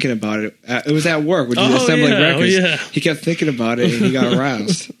kept thinking about it. It was at work when he was assembling records. yeah. He kept thinking about it, and he got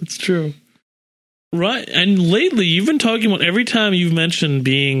aroused. It's true. Right. And lately, you've been talking about every time you've mentioned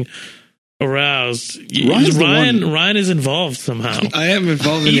being aroused, Ryan's the one- Ryan is involved somehow. I am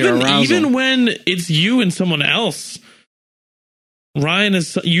involved in your arousal. Even when it's you and someone else, Ryan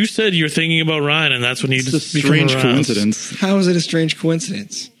is. You said you're thinking about Ryan, and that's when you It's a just become strange aroused. coincidence. How is it a strange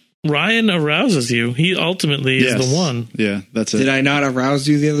coincidence? Ryan arouses you. He ultimately is Yes. the one. Yeah, that's it. Did I not arouse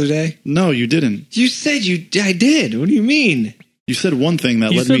you the other day? No, you didn't. You said I did. What do you mean? You said one thing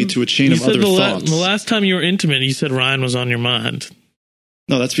that You led said- me to a chain you of said other the thoughts. the last time you were intimate, you said Ryan was on your mind.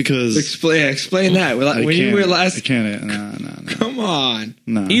 No, that's because Explain that. I When you can't- were I last, can't. No. come on.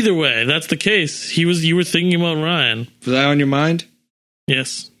 Either way, that's the case. You were thinking about Ryan. Was I on your mind?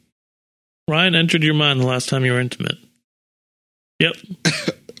 Yes. Ryan entered your mind the last time you were intimate. Yep.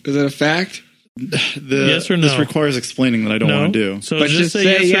 Is that a fact? Yes or no? This requires explaining that I don't No. want to do. So But just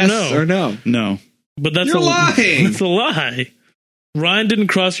say yes or no. No. But that's You're lying. That's a lie. Ryan didn't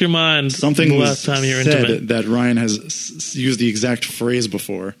cross your mind Something the was last time you were said intimate. that Ryan has used the exact phrase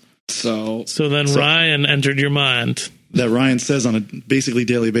before. So So then Ryan entered your mind. That Ryan says on a basically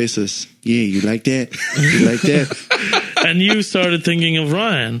daily basis. Yeah, you like that? You like that? And you started thinking of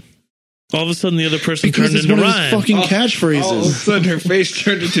Ryan. All of a sudden, the other person Because turned it's into one of his Ryan. fucking All of a catchphrases. sudden, her face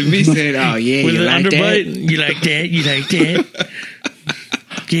turned into me saying, "Oh yeah, With you an like underbite. that?" You like that? You like that?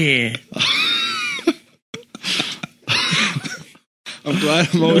 Yeah. I'm glad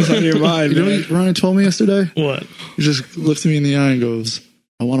I'm always on your mind, You know man. what Ryan told me yesterday? What? He just looks me in the eye and goes,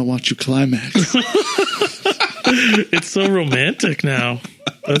 "I want to watch you climax." It's so romantic now.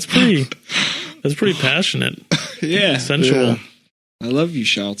 That's pretty passionate, Yeah, sensual. Yeah. I love you,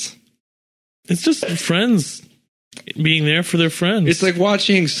 Schultz. It's just friends being there for their friends. It's like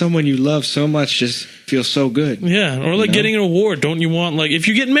watching someone you love so much just feel so good. yeah, or like know? getting an award. Don't you want, like, if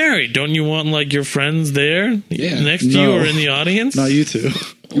you get married, don't you want like your friends there Yeah. next to No. you or in the audience? Not you two.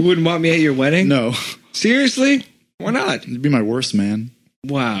 You wouldn't want me at your wedding? No. Seriously? Why not? You'd be my worst man.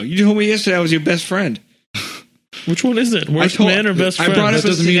 Wow, you told me yesterday I was your best friend. Which one is it? Worst told- man or best I friend? brought That up a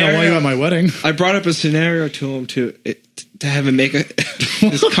doesn't mean I want you scenario. at my wedding. I brought up a scenario to him to have him make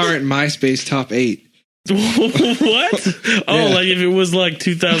his current MySpace top 8. What? Oh, Yeah. like if it was like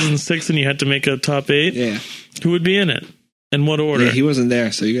 2006 and you had to make a top 8, Yeah, who would be in it? In what order? yeah, he wasn't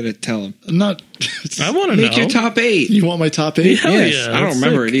there, so you got to tell him. I'm not. I want to know. Make your top 8. You want my top 8? Hell Yes, yeah, I don't that's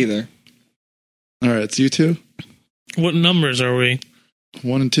remember sick. it either. All right, it's you two. What numbers are we?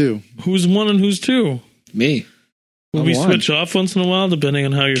 1 and 2. Who's 1 and who's 2? Me. Will I'm we one. switch off once in a while depending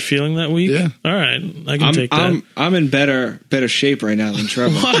on how you're feeling that week? Yeah. All right, I can take that. I'm in better shape right now than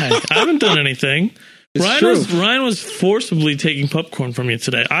Trevor. Why? I haven't done anything. It's Ryan true. was forcibly taking popcorn from you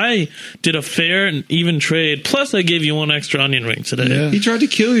today. I did a fair and even trade. Plus, I gave you 1 extra onion ring today. Yeah. He tried to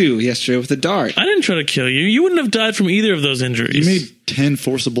kill you yesterday with a dart. I didn't try to kill you. You wouldn't have died from either of those injuries. You made 10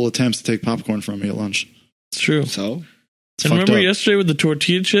 forcible attempts to take popcorn from me at lunch. It's true. So It's And fucked remember up. yesterday with the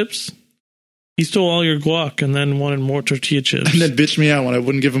tortilla chips? He stole all your guac and then wanted more tortilla chips. And then bitched me out when I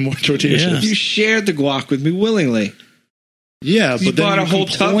wouldn't give him more tortilla Yeah. chips. you shared the guac with me willingly, Yeah, You but then bought you a whole tub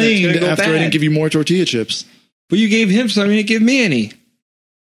that's complained gonna go after I bad. didn't give you more tortilla chips. but you gave him some. You didn't give me any.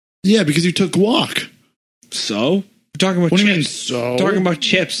 Yeah, because you took guac. So we're talking about What do you chips. mean, so? We're talking about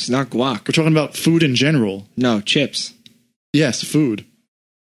chips, not guac. We're talking about food in general. No, chips. Yes, food.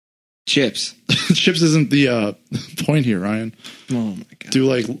 Chips. Chips isn't the point here, Ryan. Oh my god. Do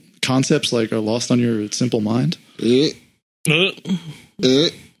like concepts like are lost on your simple mind? Uh,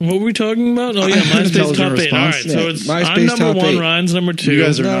 what were we talking about? Oh, yeah, MySpace Intelligent top 8. All right, response. so Yeah, it's MySpace I'm number top 1, 8. Ryan's number 2. You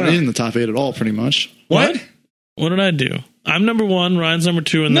guys are No, not no. in the top 8 at all, pretty much. What? What did I do? I'm number 1, Ryan's number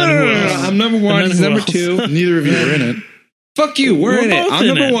 2, and No, then no, who no, no, else? I'm number 1. And then He's who number else? 2. Neither of you were in it. Fuck you. We're We're in it. both I'm in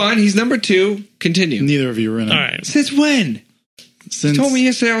number it. 1. He's number 2. Continue. Neither of you were in it. All right, Since when? Since, You told me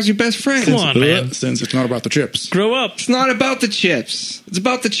yesterday I was your best friend. Come on, man. Since it's not about the chips. Grow up. It's not about the chips. It's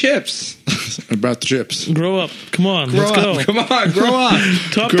about the chips. About the chips. Grow up. Come on, Grow let's up. go. Come on. Grow up.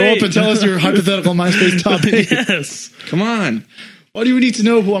 Top Grow 8. up and tell us your hypothetical MySpace top 8. Yes. Come on. Why do you need to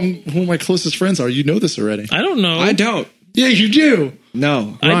know who my closest friends are? You know this already. I don't know. I don't. Yeah, you do.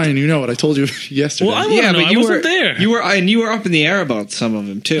 No. Ryan, you know it. I told you yesterday. Well, I wanna know. I wasn't there. You were up in the air about some of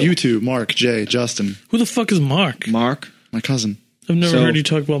them too. You two, Mark, Jay, Justin, Who the fuck is Mark? Mark. my cousin. I've never So- heard you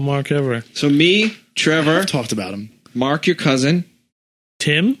talk about Mark ever. So me, Trevor, I've talked about him. Mark, your cousin,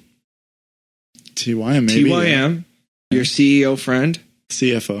 Tim? TYM, maybe. TYM, your CEO friend,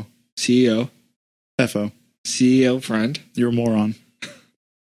 CFO. CEO, FO. CEO friend. You're a moron.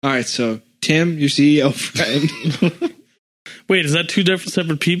 All right, so Tim, your CEO friend. Wait, is that 2 different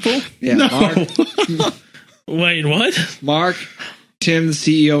separate people? Yeah, No. Wait, what? Mark, Tim, the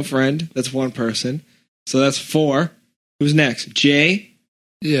CEO friend. That's one person. So that's 4. Who's next? Jay.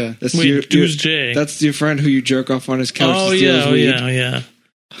 Yeah. That's Wait, who's Jay? That's your friend who you jerk off on his couch. Oh to steal yeah, his oh weed. yeah, yeah.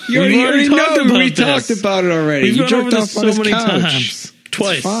 You We've already talked know. about We this. talked about it already. We've you gone over jerked this off on so his many couch. times.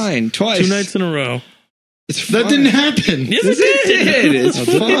 Twice. It's fine. Twice. 2 nights in a row. It's That fine. didn't happen. Yes, Yes, it it did. did. It's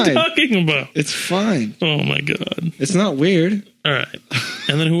What are you fine. talking about? It's fine. Oh my god. It's not weird. All right.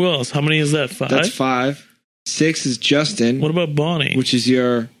 And then who else? How many is that? 5? That's 5. 6 is Justin, What about Bonnie? which is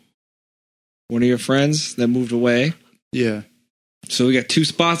one of your friends that moved away. Yeah. So we got 2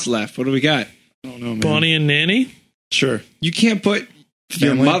 spots left. What do we got? I don't know, man. Bonnie and Nanny? Sure. You can't put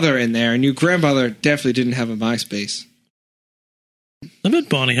your Family. mother in there, and your grandmother definitely didn't have a MySpace. I bet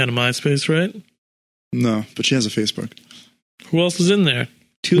Bonnie had a MySpace, right? No, but she has a Facebook. Who else is in there?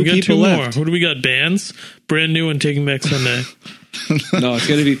 2 We got people 2 more. left. Who do we got? Bands? Brand new and Taking Back Sunday. No, it's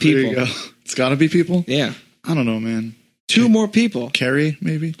going to be There you people. go. It's got to be people? Yeah. I don't know, man. 2 more people. Carrie,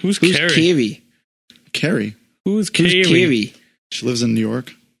 maybe? Who's Who's Carrie? Carrie? Carrie. Who's Who's Carrie? Carrie? She lives in New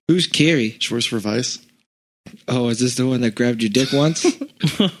York. Who's Carrie? She works for Vice. Oh, is this the one that grabbed your dick once?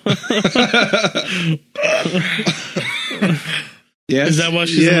 Yes. Is that why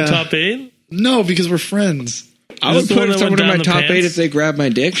she's in Yeah. the top 8? No, because we're friends. I Is would this the one put that someone went in my down the top 8 pants? if they grabbed my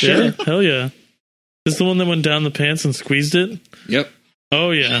dick. Sure. Yeah, hell yeah. Is this the one that went down the pants and squeezed it? Yep.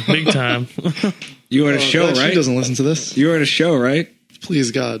 Oh yeah, big time. You were at a show, Glad right? She doesn't listen to this. You were at a show, right?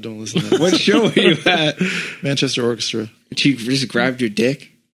 Please, God, don't listen to this. What show were you at? Manchester Orchestra. She just grabbed your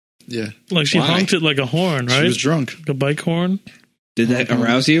dick? Yeah. Like she Why? honked it like a horn, She right? was drunk. Like a bike horn. Did that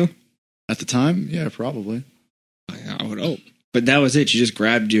arouse you? At the time, yeah, probably. I would hope. But that was it. She just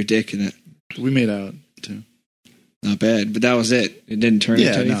grabbed your dick and it. We made out, too. Not bad. But that was it. It didn't turn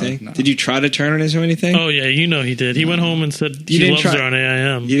Yeah, into no, anything. no. Did you try to turn it into anything? Oh yeah, you know he did. He went home and said You he didn't loves try- her on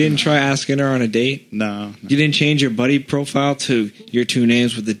AIM. You didn't try asking her on a date? No. You didn't change your buddy profile to your two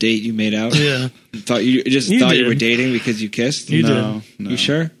names with the date you made out? Yeah. Thought you just You thought did. you were dating because you kissed? You no, no. You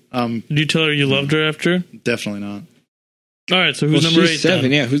sure? Did you tell her you loved her after? Definitely not. All right, so who's number she's 8 7.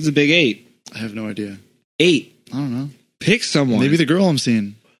 then? Yeah, who's the big 8? I have no idea. 8. I don't know. Pick someone. Maybe the girl I'm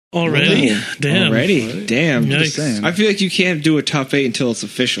seeing. Already? Oh, Damn. Already? Damn. Yikes. Just saying. I feel like you can't do a top 8 until it's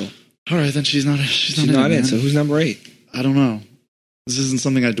official. All right, then she's not. She's She's not, not in. man. So who's number 8? I don't know. This isn't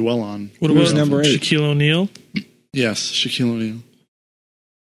something I dwell on. What Who's about number 8? Shaquille O'Neal? Yes, Shaquille O'Neal.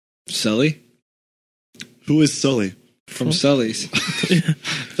 Sully? Who is Sully? From Sully's.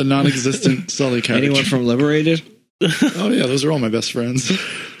 The non-existent Sully character. Anyone from Liberated? Oh yeah, those are all my best friends.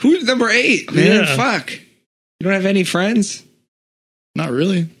 Who's number 8? Man, Yeah. fuck. You don't have any friends? Not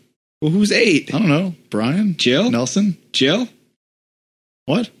really. Well, who's 8? I don't know. Brian? Jill? Nelson? Jill?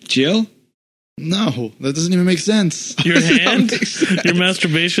 What? Jill? No, that doesn't even make sense. Your hand? That makes sense. Your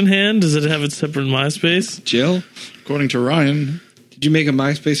masturbation hand? Does it have its separate MySpace? Jill? According to Ryan. Did you make a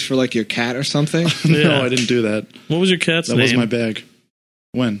MySpace for like your cat or something? Yeah. No, I didn't do that. What was your cat's That name? was my bag.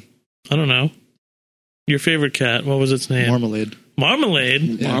 When? I don't know. Your favorite cat, what was its name? Marmalade. Marmalade?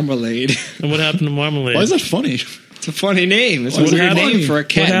 Yeah. Marmalade. And what happened to Marmalade? Why is that funny? It's a funny name. It's a Why is it weird funny? name for a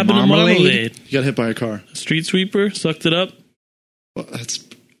cat. What happened to Marmalade? You got hit by a car. Street sweeper? Sucked it up? Well, that's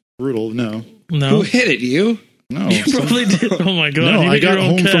brutal. No. Who No. hit it? You? No. You probably did. Oh my god. No, you I hit got your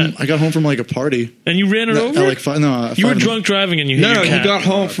own home cat. from like a party. And you ran it At over? like five, no, You were five- drunk driving and you hit No, your he cat. got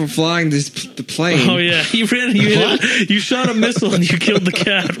home from flying the plane. Oh yeah, you ran. You shot a missile and you killed the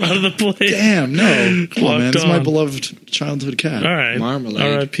cat out of the plane. Damn, no. Come on, man. Walked It's my on. beloved childhood cat. All right,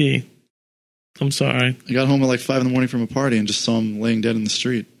 Marmalade. R.I.P. I'm sorry. I got home at like 5 a.m. from a party and just saw him laying dead in the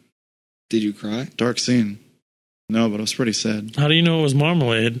street. Did you cry? Dark scene. No, but it was pretty sad. How do you know it was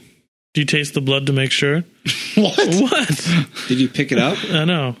marmalade? Do you taste the blood to make sure? What? What? Did you pick it up? I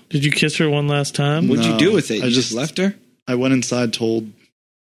know. Did you kiss her one last time? What'd you No, do with it? You I just just- left her? I went inside, told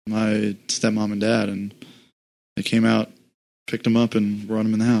my stepmom and dad, and they came out, picked him up, and brought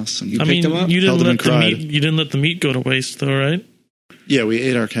him in the house. And You I picked mean, him up? you didn't Held him let and the cried. meat. You didn't let the meat go to waste, though, right? yeah, we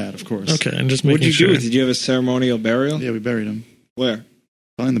ate our cat, of course. Okay, and just making What'd you sure. do with it? Did you have a ceremonial burial? Yeah, we buried him. Where?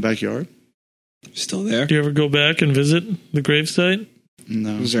 Probably in the backyard. Still there? Do you ever go back and visit the gravesite?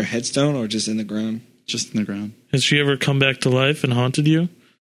 No, Was there a headstone or just in the ground? just in the ground. Has she ever come back to life and haunted you?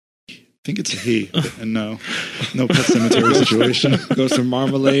 I think it's a he, and no pet cemetery situation. Goes to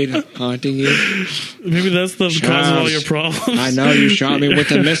Marmalade haunting you? Maybe that's the cause of all your problems. I know you shot me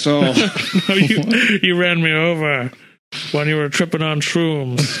with a missile. No, you ran me over when you were tripping on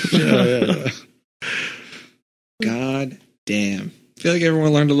shrooms. yeah. God damn. I feel like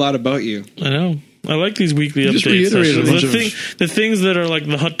everyone learned a lot about you. I know. I like these weekly You just update reiterated a sessions. bunch The things that are like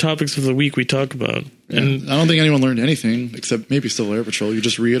the hot topics of the week we talk about. And I don't think anyone learned anything except maybe Civil Air Patrol. You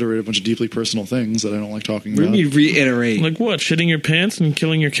just reiterated a bunch of deeply personal things that I don't like talking What do about. you mean reiterate? like what? Shitting your pants and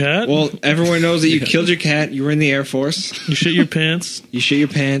killing your cat? Well, everyone knows that you killed your cat. You were in the Air Force. You shit your pants. You shit your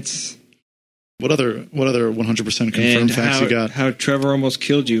pants. What other 100% confirmed And facts how, you got? how Trevor almost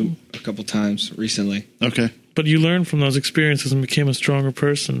killed you a couple times recently. Okay. But you learned from those experiences and became a stronger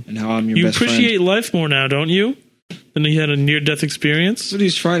person. And how I'm your You best appreciate friend. life more now, don't you? And you had a near-death experience. That's what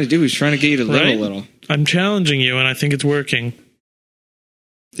he's trying to do. He's trying to get you to live Right? a little. I'm challenging you, and I think it's working.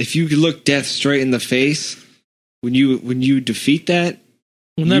 If you could look death straight in the face, when you defeat that,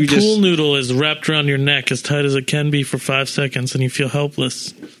 When that You pool just- noodle is wrapped around your neck as tight as it can be for 5 seconds and you feel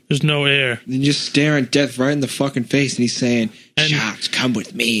helpless, there's no air. then you just staring death right in the fucking face, and he's saying, And- "Sharks, come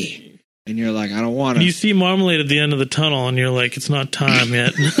with me." And you're like, "I don't want And you to." see Marmalade at the end of the tunnel and you're like, it's not time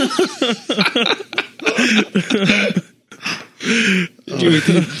yet.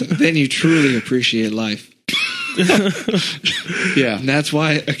 Then you truly appreciate life, Yeah. and that's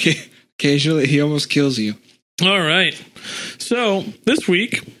why occasionally he almost kills you. All right. So this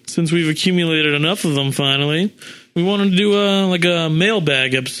week, since we've accumulated enough of them finally, we wanted to do a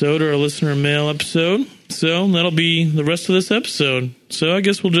mailbag episode or a listener mail episode. So that'll be the rest of this episode. So I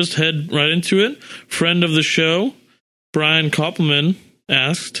guess we'll just head right into it. Friend of the show, Brian Koppelman,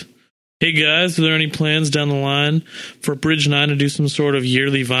 asked, Hey guys, are there any plans down the line for Bridge 9 to do some sort of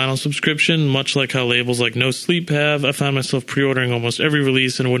yearly vinyl subscription, much like how labels like No Sleep have? I find myself pre-ordering almost every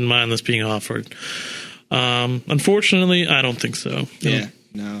release and wouldn't mind this being offered. Unfortunately, I don't think so. Yeah,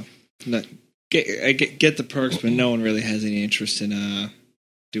 no. I get the perks, but no one really has any interest in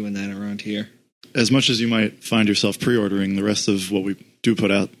doing that around here. As much as you might find yourself pre-ordering the rest of what we do put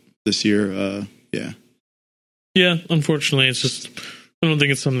out this year, yeah. Yeah, unfortunately, it's just, I don't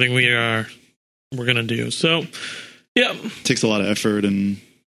think it's something we're going to do. So, yeah. It takes a lot of effort and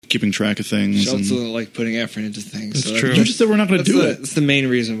keeping track of things. Schultz doesn't like putting effort into things. It's so true. You just said we're not going to do it. That's the main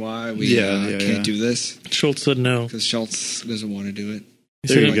reason why we can't do this. Schultz said no. Because Schultz doesn't want to do it.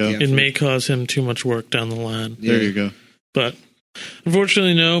 He There said you go. It may cause him too much work down the line. Yeah. There you go. But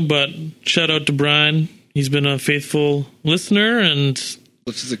unfortunately, no. But shout out to Brian. He's been a faithful listener, and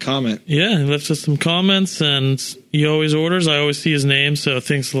Left us a comment. yeah, he left us some comments, and he always orders. I always see his name, so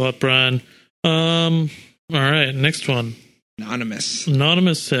thanks a lot, Brian. All right, next one.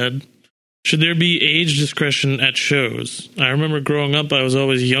 Anonymous said, should there be age discretion at shows? I remember growing up, I was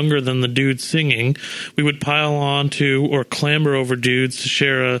always younger than the dude singing. We would pile on to or clamber over dudes to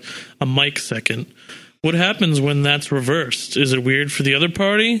share a mic second. What happens when that's reversed? Is it weird for the other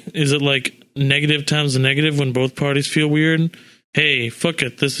party? Is it like negative times the negative when both parties feel weird? Hey, fuck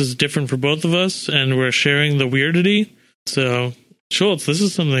it. This is different for both of us, and we're sharing the weirdity. So, Schultz, this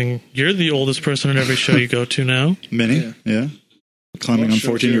is something, you're the oldest person at every show you go to now. Many, yeah. Climbing on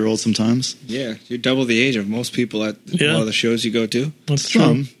 14-year-olds sometimes. Yeah, you're double the age of most people at a lot of the shows you go to. That's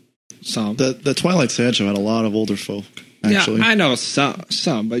true. Some. The Twilight Sad Show had a lot of older folk, actually. Yeah, I know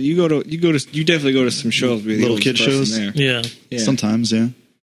some, but you definitely go to some shows with Little kid shows? there. Yeah. Sometimes, yeah.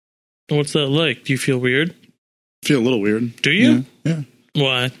 What's that like? Do you feel weird? Feel a little weird. Do you? Yeah.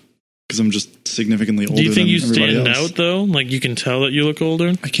 Why? Because I'm just significantly older Do you think than you everybody stand else. out, though? Like, you can tell that you look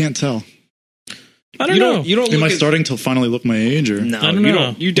older? I can't tell. I don't know. You don't Am I look starting to finally look my age? Or? No, I don't you know.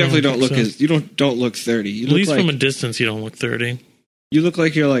 don't. You definitely I don't don't look think as you don't look 30. You At look least like from a distance, you don't look 30. you look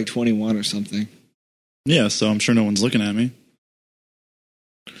like you're like 21 or something. Yeah, so I'm sure no one's looking at me.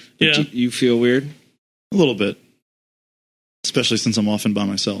 Yeah. You feel weird. A little bit. Especially since I'm often by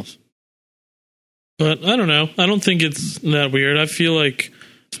myself. But I don't know. I don't think it's that weird. I feel like,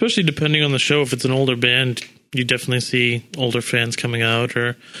 especially depending on the show, if it's an older band, you definitely see older fans coming out,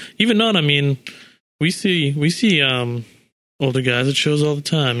 or even not. I mean, we see older guys at shows all the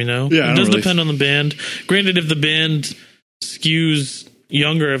time. You know, Yeah, it does depend on the band. Granted, if the band skews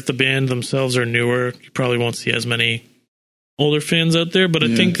younger, if the band themselves are newer, you probably won't see as many older fans out there. But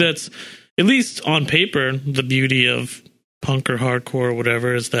I think that's, at least on paper, the beauty of punk or hardcore or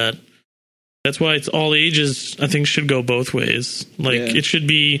whatever is that. That's why it's all ages, I think, should go both ways. Like, it should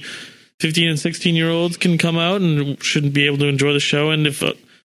be 15 and 16-year-olds can come out and should be able to enjoy the show. And if a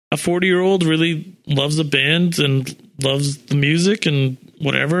 40-year-old really loves a band and loves the music and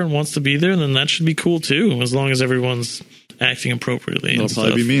whatever and wants to be there, then that should be cool, too, as long as everyone's acting appropriately. That'll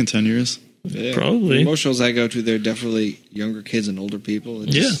probably be me in 10 years. Yeah. Probably. Most shows I go to, they're definitely younger kids and older people.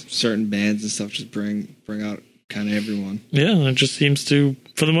 And just certain bands and stuff just bring out kind of everyone. Yeah, it just seems to,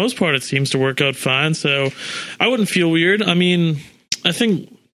 for the most part, it seems to work out fine. So I wouldn't feel weird. I mean, I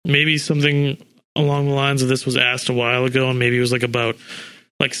think maybe something along the lines of this was asked a while ago, and maybe it was like about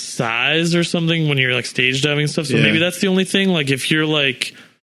like size or something when you're like stage diving and stuff. So maybe that's the only thing. Like if you're like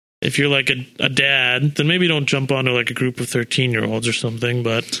a dad, then maybe don't jump onto like a group of 13-year-olds or something.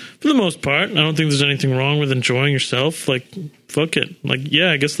 But for the most part, I don't think there's anything wrong with enjoying yourself. Like, fuck it. Like,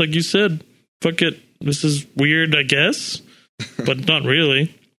 yeah, I guess like you said, fuck it. This is weird, I guess, but not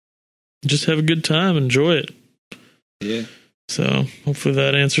really. Just have a good time, enjoy it. Yeah. So hopefully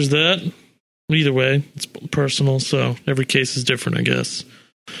that answers that. Either way, it's personal, so every case is different, I guess.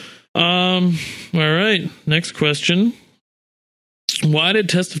 All right, next question. Why did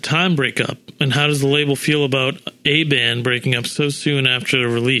Test of Time break up, and how does the label feel about a band breaking up so soon after the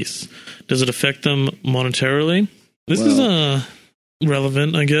release? Does it affect them monetarily? This is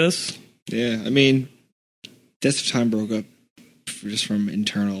relevant, I guess. Yeah, I mean, Test of Time broke up just from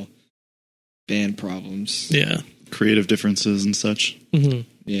internal band problems. Yeah. Creative differences and such. Mm-hmm.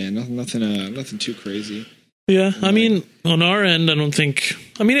 Yeah, nothing too crazy. Yeah, I mean, on our end, I don't think...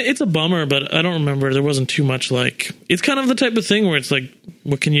 I mean, it's a bummer, but I don't remember. There wasn't too much, like... It's kind of the type of thing where it's like,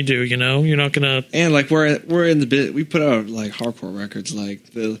 what can you do, you know? You're not gonna... And, like, we're in the bit... We put out, like, hardcore records.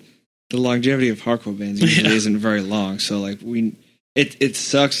 Like, the longevity of hardcore bands usually isn't very long. So, like, it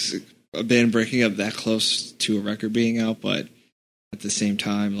sucks a band breaking up that close to a record being out, but at the same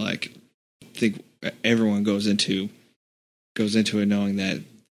time, like, I think everyone goes into it knowing that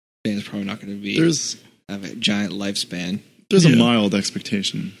band's probably not going to be... have a giant lifespan. There's Yeah. a mild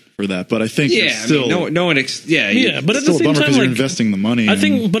expectation for that, but I think Yeah, it's still, I mean, no one. Yeah, but at the still a same bummer time, because you're like, investing the money. I and-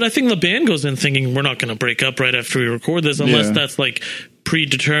 think the band goes in thinking we're not going to break up right after we record this unless Yeah. that's like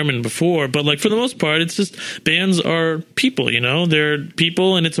predetermined before. But like for the most part, it's just bands are people, they're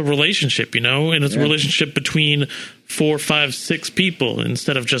people and it's a relationship, and it's a relationship between 4, 5, 6 people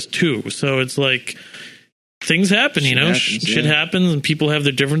instead of just 2. So it's like things happen, shit happens and people have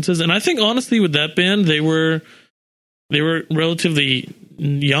their differences. And I think honestly with that band, they were relatively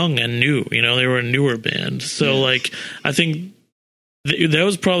young and new, they were a newer band. So like, I think that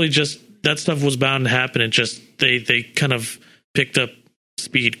was probably just, that stuff was bound to happen. It just, they kind of picked up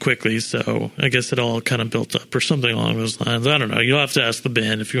speed quickly. So I guess it all kind of built up or something along those lines. I don't know. You'll have to ask the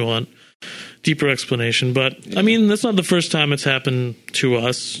band if you want deeper explanation, but I mean, that's not the first time it's happened to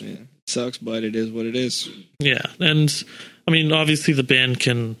us. Yeah. It sucks, but it is what it is. Yeah. And I mean, obviously the band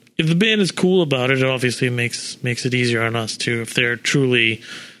can, if the band is cool about it, it obviously makes it easier on us too. If they're truly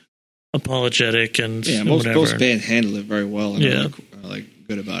apologetic and most bands handle it very well and Yeah. are like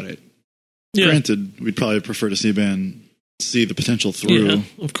good about it. Yeah. Granted, we'd probably prefer to see a band see the potential through, Yeah,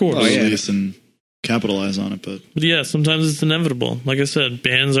 of course. Oh, yeah. release and capitalize on it, but But yeah, sometimes it's inevitable. Like I said,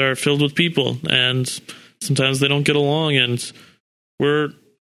 bands are filled with people, and sometimes they don't get along. And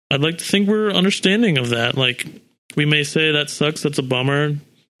I'd like to think we're understanding of that. Like we may say that sucks, that's a bummer.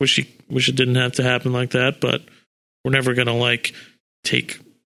 Wish it didn't have to happen like that. But we're never gonna like take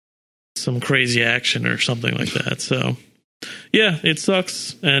some crazy action or something like that. So yeah, it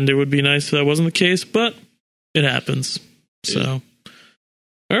sucks, and it would be nice if that wasn't the case, but it happens. So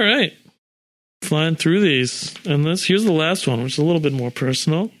all right. Flying through these, and here's the last one, which is a little bit more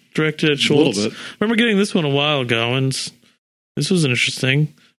personal, directed at Schultz. little bit. Remember getting this one a while ago, and this was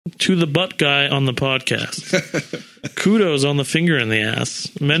interesting. To the butt guy on the podcast. Kudos on the finger in the ass.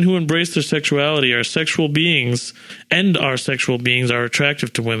 Men who embrace their sexuality are sexual beings, and our sexual beings are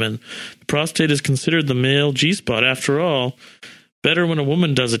attractive to women. The prostate is considered the male G-spot, after all. Better when a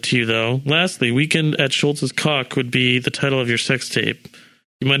woman does it to you, though. Lastly, Weekend at Schultz's Cock would be the title of your sex tape.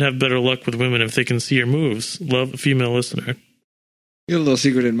 You might have better luck with women if they can see your moves. Love, a female listener. You're a little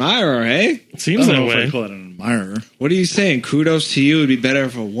secret admirer, hey? It seems I that don't know if way. I'd call it an admirer. What are you saying? Kudos to you. It'd be better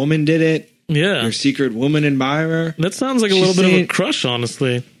if a woman did it. Yeah. Your secret woman admirer. That sounds like a She's little bit of a saying- crush,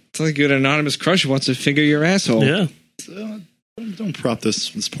 honestly. It's like an anonymous crush who wants to finger your asshole. Yeah. Don't prop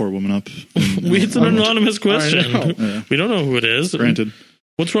this poor woman up. It's an anonymous question. know. Yeah. We don't know who it is. Granted.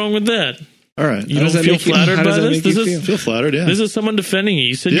 What's wrong with that? All right. You How does don't that feel make you- flattered how does by that this? make you This feel? is Feel flattered, yeah. this is someone defending you.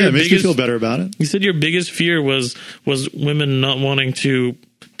 You said Yeah, your it makes biggest me feel better about it. You said your biggest fear was women not wanting to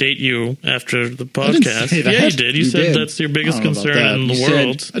date you after the didn't podcast. say that. Yeah, you did. You You said did. that's your biggest I don't know about concern that. in the You said-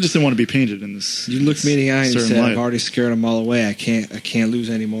 world. I just didn't want to be painted in this. You looked me in the eye and you certain said, light. I've already scared them all away. I can't lose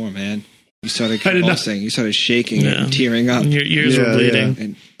anymore, man. You started I did not- convulsing. You started shaking Yeah. and tearing up. And your ears Yeah, were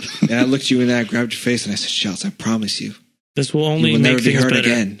bleeding. And I looked you in the eye, grabbed your face, and I said, Schultz, I promise you. This will only You will make never be things hurt better.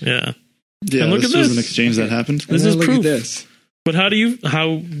 again. Yeah. Yeah, And look this at was this. an exchange that happened. This And is then look proof. at this. But how do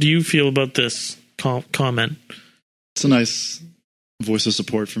you feel about this comment? It's a nice voice of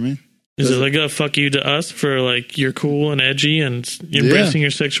support for me. Is it like a fuck you to us for like you're cool and edgy and embracing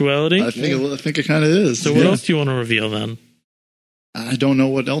your sexuality? I think it kind of is. So what Yeah. else do you want to reveal then? I don't know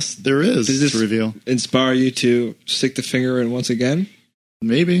what else there is Does this- to reveal. Inspire you to stick the finger in once again?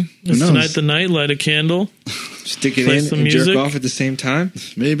 Maybe. Who Is knows? tonight the night? Light a candle, Stick it Play in some and music? jerk off at the same time?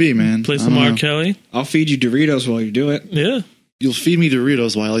 Maybe, man. play I some don't R. know. Kelly. I'll feed you Doritos while you do it. Yeah, You'll feed me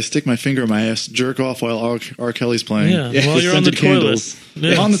Doritos while I stick my finger in my ass, jerk off while R. Kelly's playing. yeah. Yeah, While you're on the Scented toilet. candles.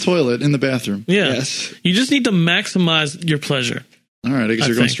 Yeah. On the toilet in the bathroom. Yeah. Yes. You just need to maximize your pleasure. All right, I guess I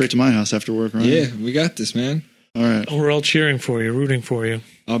you're going think. straight to my house after work, right? Yeah, we got this, man. All right. We're all cheering for you, rooting for you.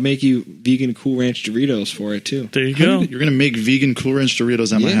 I'll make you vegan Cool Ranch Doritos for it, too. There you go. You're going to make vegan Cool Ranch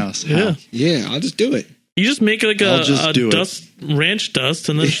Doritos at my Yeah. house. How? Yeah. Yeah, I'll just do it. You just make like I'll just a do it. dust, ranch dust,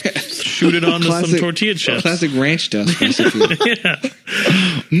 and then shoot it onto some tortilla chips. Classic ranch dust recipe. Yeah,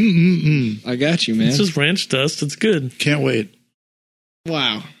 I got you, man. it's just ranch dust. It's good. Can't wait.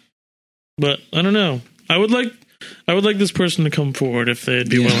 Wow. But I don't know. I would like this person to come forward if they'd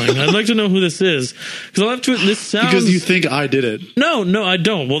be Yeah. willing. I'd like to know who this is because I'll have to. This sounds Because you think I did it. no, I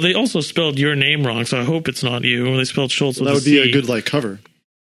don't. Well, they also spelled your name wrong, so I hope it's not you. They spelled Schultz with That a would be C. a good cover.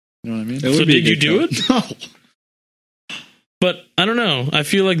 You know what I mean? It would So be a did you good do cover. it? No. But I don't know. I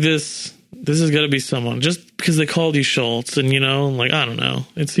feel like this has got to be someone just because they called you Schultz, and like I don't know.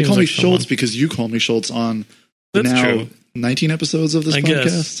 It You seems call like me someone. Schultz because you call me Schultz on the That's now true. 19 episodes of this I podcast.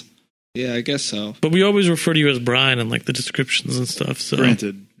 guess. Yeah, I guess so. But we always refer to you as Brian in like the descriptions and stuff. So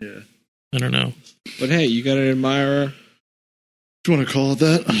Granted. Yeah. I don't know. But hey, you got an admirer. If you want to call it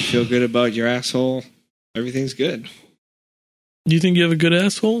that. You feel good about your asshole. Everything's good. Do you think you have a good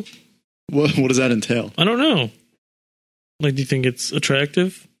asshole? What does that entail? I don't know. Like, do you think it's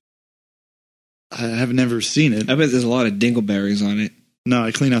attractive? I have never seen it. I bet there's a lot of dingleberries on it. No,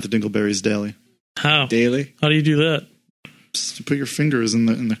 I clean out the dingleberries daily. How? Daily? How do you do that? Just put your fingers in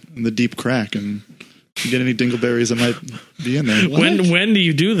the deep crack and you get any dingleberries that might be in there. When do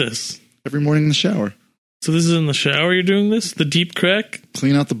you do this? Every morning in the shower. So this is in the shower you're doing this? The deep crack?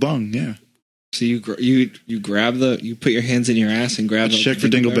 Clean out the bung, yeah. So you grab you put your hands in your ass and grab I check for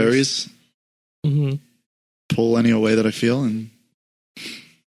dingleberries, Mm-hmm. pull any away that I feel, and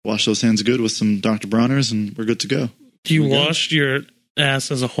wash those hands good with some Dr. Bronner's, and we're good to go. Do you wash your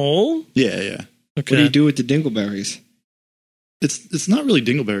ass as a whole? Yeah. Okay. What do you do with the dingleberries? It's not really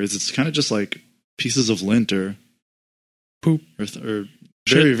dingleberries. It's kind of just like pieces of lint or poop or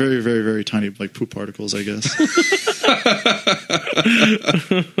very, very, very, very tiny like poop particles, I guess.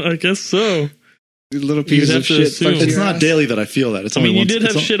 I guess so. Little pieces of shit. It's not daily that I feel that. It's only you did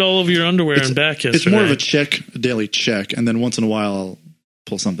have shit all over your underwear and back yesterday. It's more of a daily check, and then once in a while I'll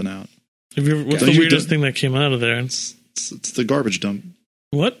pull something out. What's the weirdest thing that came out of there? It's the garbage dump.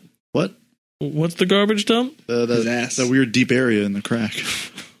 What? What's the garbage dump? His ass. That weird deep area in the crack.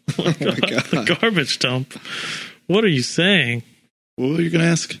 Oh my God. The garbage dump. What are you saying? What were you going to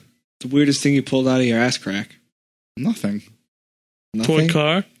ask? The weirdest thing you pulled out of your ass crack? Nothing. Toy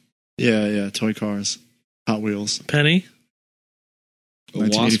car? Yeah. Toy cars. Hot Wheels. Penny? A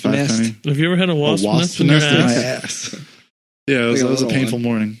wasp nest? Penny. Have you ever had a wasp nest in my your ass? Yeah, it was a painful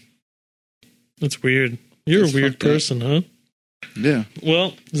morning. That's weird. You're a weird person, huh? Yeah.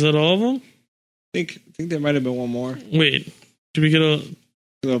 Well, is that all of them? I think there might have been one more. Wait, did we get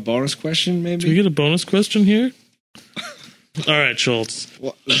a bonus question? Maybe. Did we get a bonus question here? All right, Schultz.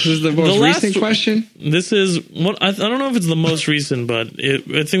 Well, this is the most recent question. This is what I don't know if it's the most recent, but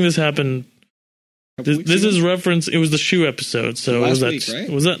I think this happened. This is reference. It was the shoe episode, so last week, right?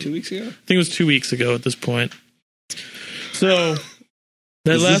 Was that 2 weeks ago? I think it was 2 weeks ago at this point. So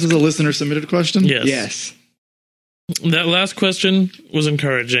this is a listener submitted question. Yes. That last question was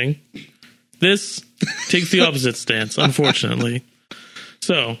encouraging. This takes the opposite stance, unfortunately.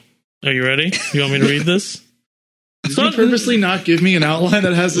 So, are you ready? You want me to read this? Did you purposely not give me an outline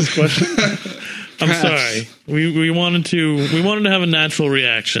that has this question? I'm sorry. We wanted to have a natural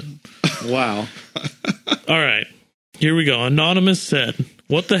reaction. Wow. All right. Here we go. Anonymous said,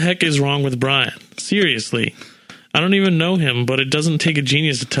 "What the heck is wrong with Brian? Seriously. I don't even know him, but it doesn't take a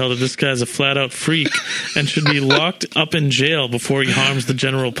genius to tell that this guy's a flat-out freak and should be locked up in jail before he harms the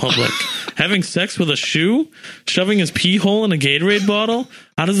general public. Having sex with a shoe? Shoving his pee hole in a Gatorade bottle?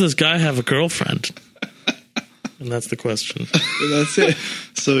 How does this guy have a girlfriend?" And that's the question. That's it.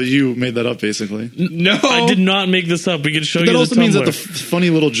 So you made that up, basically. No. I did not make this up. We could show you that the also Tumblr. means that the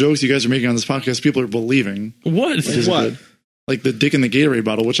funny little jokes you guys are making on this podcast, people are believing. What? What? Like the dick in the Gatorade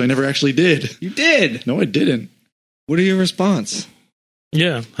bottle, which I never actually did. You did. No, I didn't. What are your response?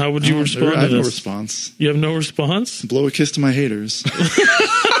 Yeah, how would you respond to this? I have no response. You have no response? Blow a kiss to my haters.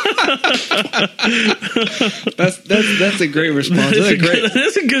 That's a great response.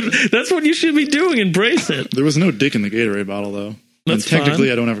 That's what you should be doing. Embrace it. There was no dick in the Gatorade bottle, though. That's and technically,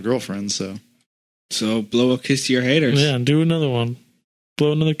 fine. I don't have a girlfriend, so. So blow a kiss to your haters. Yeah, do another one.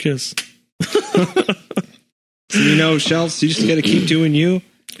 Blow another kiss. So, Shells, you just got to keep doing you,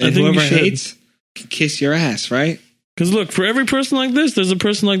 and whoever hates can kiss your ass, right? Because look, for every person like this, there's a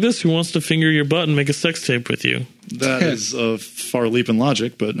person like this who wants to finger your butt and make a sex tape with you. That is a far leap in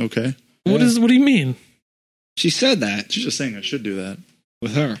logic, but okay. What do you mean? She said that. She's just saying I should do that.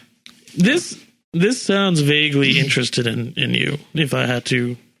 With her. This sounds vaguely interested in you, if I had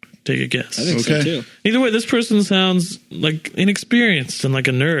to take a guess. I think so, too. Either way, this person sounds like inexperienced and like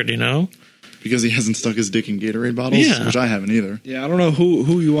a nerd, Because he hasn't stuck his dick in Gatorade bottles, which I haven't either. Yeah, I don't know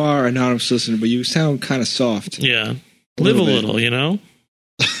who you are, anonymous listener, but you sound kind of soft. Yeah. Live a little, Yeah,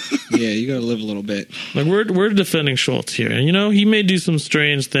 you gotta live a little bit. Like, we're defending Schultz here. And, he may do some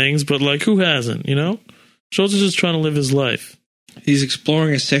strange things, but, like, who hasn't, Schultz is just trying to live his life. He's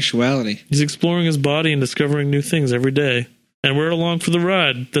exploring his sexuality. He's exploring his body and discovering new things every day. And we're along for the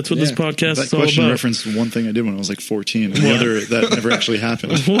ride. That's what this podcast is all about. That question referenced one thing I did when I was like 14. And the other, that never actually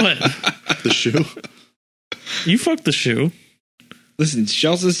happened. What? The shoe. You fucked the shoe. Listen,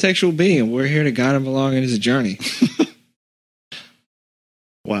 Schultz is a sexual being, and we're here to guide him along in his journey.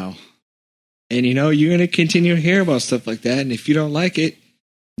 Wow. And, you're going to continue to hear about stuff like that. And if you don't like it,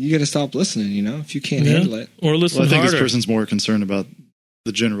 you got to stop listening, if you can't handle it. Or listen harder. I think this person's more concerned about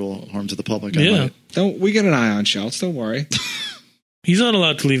the general harm to the public. Yeah. We got an eye on Schultz. Don't worry. He's not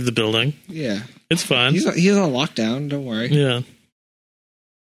allowed to leave the building. Yeah. It's fine. He's on lockdown. Don't worry. Yeah.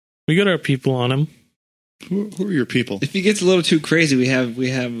 We got our people on him. Who are your people? If he gets a little too crazy, we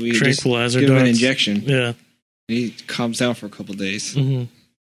just Tranquilizer give him an darts. injection. Yeah. He calms down for a couple days. Hmm.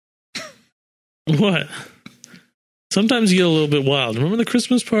 What? Sometimes you get a little bit wild. Remember the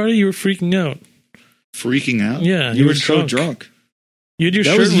Christmas party? You were freaking out. Freaking out? Yeah, You were so drunk. You had your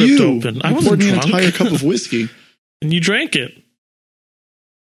That shirt was ripped you. open. I You wasn't poured me an drunk. entire cup of whiskey. And you drank it.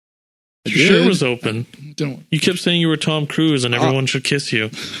 I Your shirt did. was open. Don't. You kept saying you were Tom Cruise and everyone should kiss you.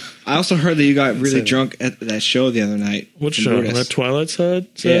 I also heard that you got say really that. drunk at that show the other night. What from show? Brutus. That Twilight Side?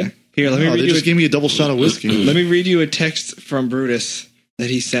 Yeah. Here, let me No, read they you. just gave me a double shot of whiskey. Let me read you a text from Brutus that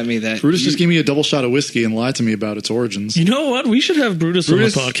he sent me. That Brutus just gave me a double shot of whiskey and lied to me about its origins. You know what? We should have Brutus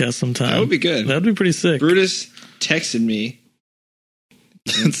Brutus- on the podcast sometime. That would be good. That'd be pretty sick. Brutus texted me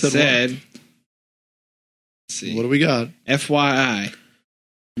and Said said, what? let's see. What do we got? FYI,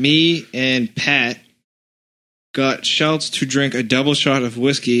 me and Pat got Schultz to drink a double shot of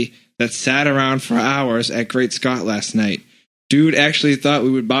whiskey that sat around for hours at Great Scott last night. Dude actually thought we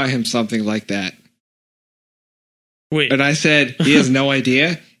would buy him something like that. Wait, And I said, he has no idea.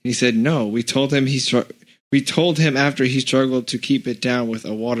 And he said, no. We told him after he struggled to keep it down with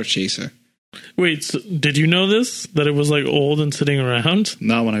a water chaser. wait. So did you know this? That it was like old and sitting around?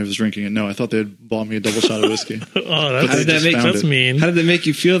 Not when I was drinking it. No, I thought they had bought me a double shot of whiskey. Oh, How did that that's, make- that's mean. How did that make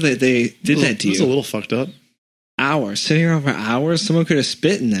you feel that they did that to It was a you? little fucked up. Hours. Sitting around for hours? Someone could have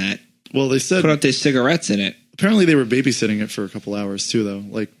spit in that. Well, they said Put out their cigarettes in it. apparently they were babysitting it for a couple hours too, though.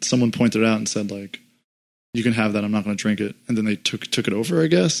 Like someone pointed it out and said, like, "You can have that. I'm not going to drink it." And then they took it over, I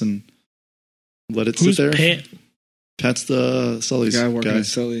guess, and let it Who's sit there. Pat? Pat's the Sully's Guy working guy. at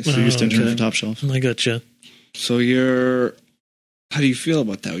Sully's. Who used to intern okay. for Top Shelf. I got you. So how do you feel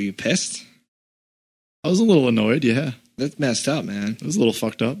about that? Were you pissed? I was a little annoyed. Yeah, That's messed up, man. it was a little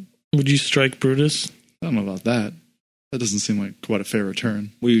fucked up. Would you strike Brutus? I don't know about that. That doesn't seem like quite a fair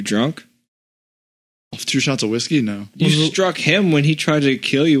return. Were you drunk? 2 shots of whiskey? No. You Was it- struck him when he tried to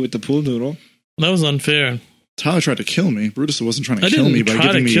kill you with the pool noodle. That was unfair. Tyler tried to kill me. Brutus wasn't trying to I kill didn't me by try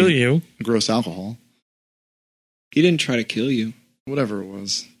to giving kill me you. gross alcohol. He didn't try to kill you. Whatever it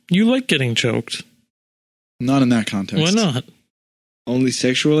was. You like getting choked. Not in that context. Why not? Only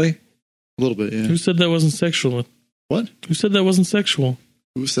sexually? A little bit, yeah. Who said that wasn't sexual? What? Who said that wasn't sexual?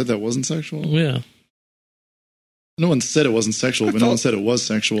 Who said that wasn't sexual? Yeah. No one said it wasn't sexual, I but no one felt- said it was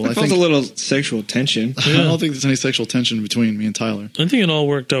sexual. I felt think a little sexual tension. I don't think there's any sexual tension between me and Tyler. I think it all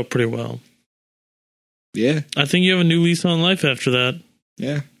worked out pretty well. Yeah, I think you have a new lease on life after that.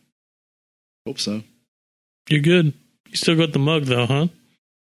 yeah. Hope so. You're good. You still got the mug, though, huh?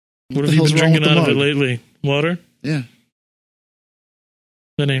 What the have you hell's been wrong drinking with the out of it mug? lately? Water? Yeah.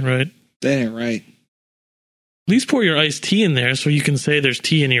 That ain't right. That ain't right. At least pour your iced tea in there so you can say there's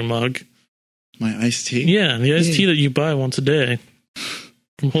tea in your mug. My iced tea? Yeah, the iced Yeah. tea that you buy once a day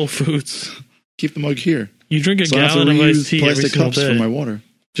from Whole Foods. Keep the mug here. You drink a So I have to gallon of reuse iced tea every plastic single cups for day. my water.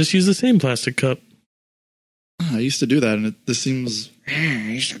 Just use the same plastic cup. I used to do that, and this seems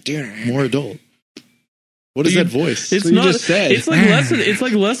You should do that. more adult. What is You- that voice? It's what you not. just said. It's like less. It's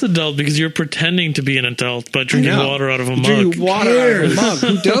like less adult because you're pretending to be an adult by drinking know. water out of a mug. Drink water out of a mug.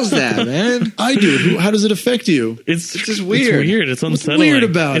 Who does that, man? I do. How does it affect you? It's just It's weird. weird. It's What's unsettling. weird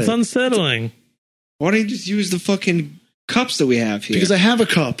about It's it? unsettling. Why don't you just use the fucking cups that we have here? Because I have a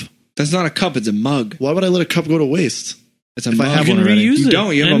cup. That's not a cup, it's a mug. Why would I let a cup go to waste? It's a If I mug. have You can one already. reuse You it.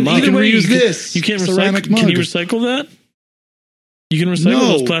 don't. You have a And mug. either You can way, reuse you can, this. You can't Ceramic recycle. Can you mug. recycle that? You can recycle No.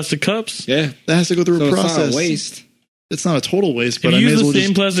 those plastic cups. Yeah. That has to go through So a it's process. not a waste. It's not a total waste, If but I you may use as the well same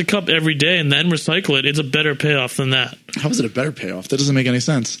just. plastic cup every day and then recycle it, it's a better payoff than that. How is it a better payoff? That doesn't make any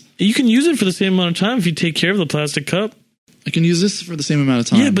sense. You can use it for the same amount of time if you take care of the plastic cup. I can use this for the same amount of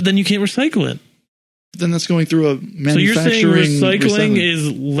time. Yeah, but then you can't recycle it. then that's going through a So you're saying manufacturing. recycling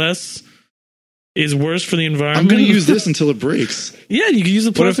is worse for the environment? I'm going to use this until it breaks. Yeah, you can use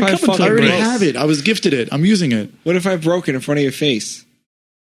the What if plastic I cup fucking until I it already breaks. have it. I was gifted it. I'm using it. What if I broke it in front of your face?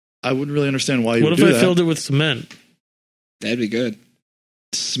 I wouldn't really understand why you What would if do I that. filled it with cement? That'd be good.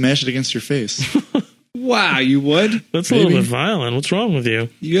 Smash it against your face. Wow, you would? That's a little Maybe. bit violent. What's wrong with you?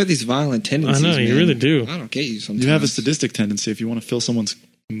 You have these violent tendencies. I know, you man. really do. I don't get you sometimes. You have a sadistic tendency if you want to fill someone's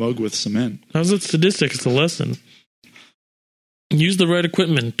mug with cement. How's it sadistic? It's a lesson. Use the right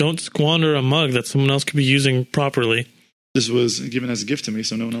equipment. Don't squander a mug that someone else could be using properly. This was given as a gift to me,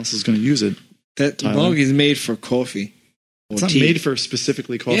 so no one else is going to use it. That Tyler. mug is made for coffee. Or It's not tea. made for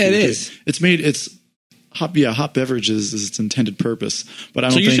specifically coffee. Yeah, it is. It's hot. Yeah, hot beverages is its intended purpose. But I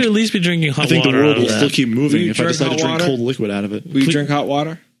So don't you think. should at least be drinking hot I think the water world out will of still that. keep moving Will you if I drink decide to hot drink water? cold liquid out of it. Will you Please- drink hot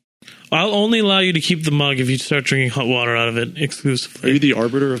water? I'll only allow you to keep the mug if you start drinking hot water out of it Are you exclusively. the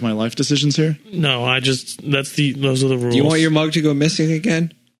arbiter of my life decisions here? No, those are the rules. Do you want your mug to go missing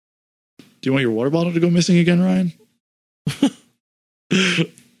again? Do you want your water bottle to go missing again, Ryan?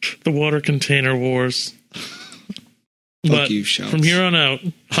 The water container wars. But you, Shouts. from here on out,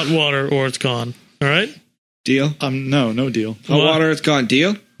 hot water or it's gone. All right? Deal? No deal. Hot What? water, it's gone.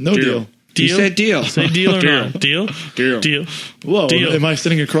 Deal? No deal. Deal? You said deal. Say deal or no? Deal? Deal. Deal. Whoa, Deal. am I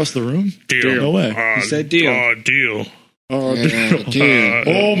sitting across the room? Deal. No way. You said deal. Deal. Oh, Deal.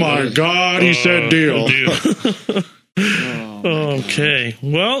 Oh my God, he said deal. Deal. Oh, my God. Okay.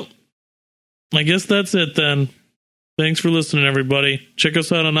 Well, I guess that's it then. Thanks for listening, everybody. Check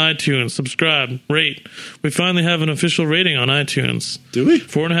us out on iTunes. Subscribe. Rate. We finally have an official rating on iTunes. Do we?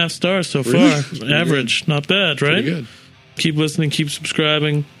 4.5 stars so Really? far. Average. Not bad, right? Pretty good. Keep listening. Keep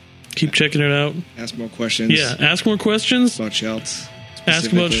subscribing. Keep checking it out. Ask more questions. Yeah. Ask more questions. About Schultz.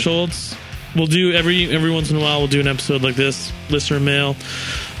 Ask about specifically. Schultz. We'll do every once in a while. We'll do an episode like this, listener mail,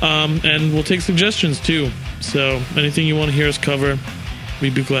 and we'll take suggestions too. So anything you want to hear us cover,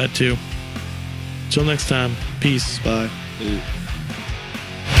 we'd be glad to. Till next time, peace. Bye.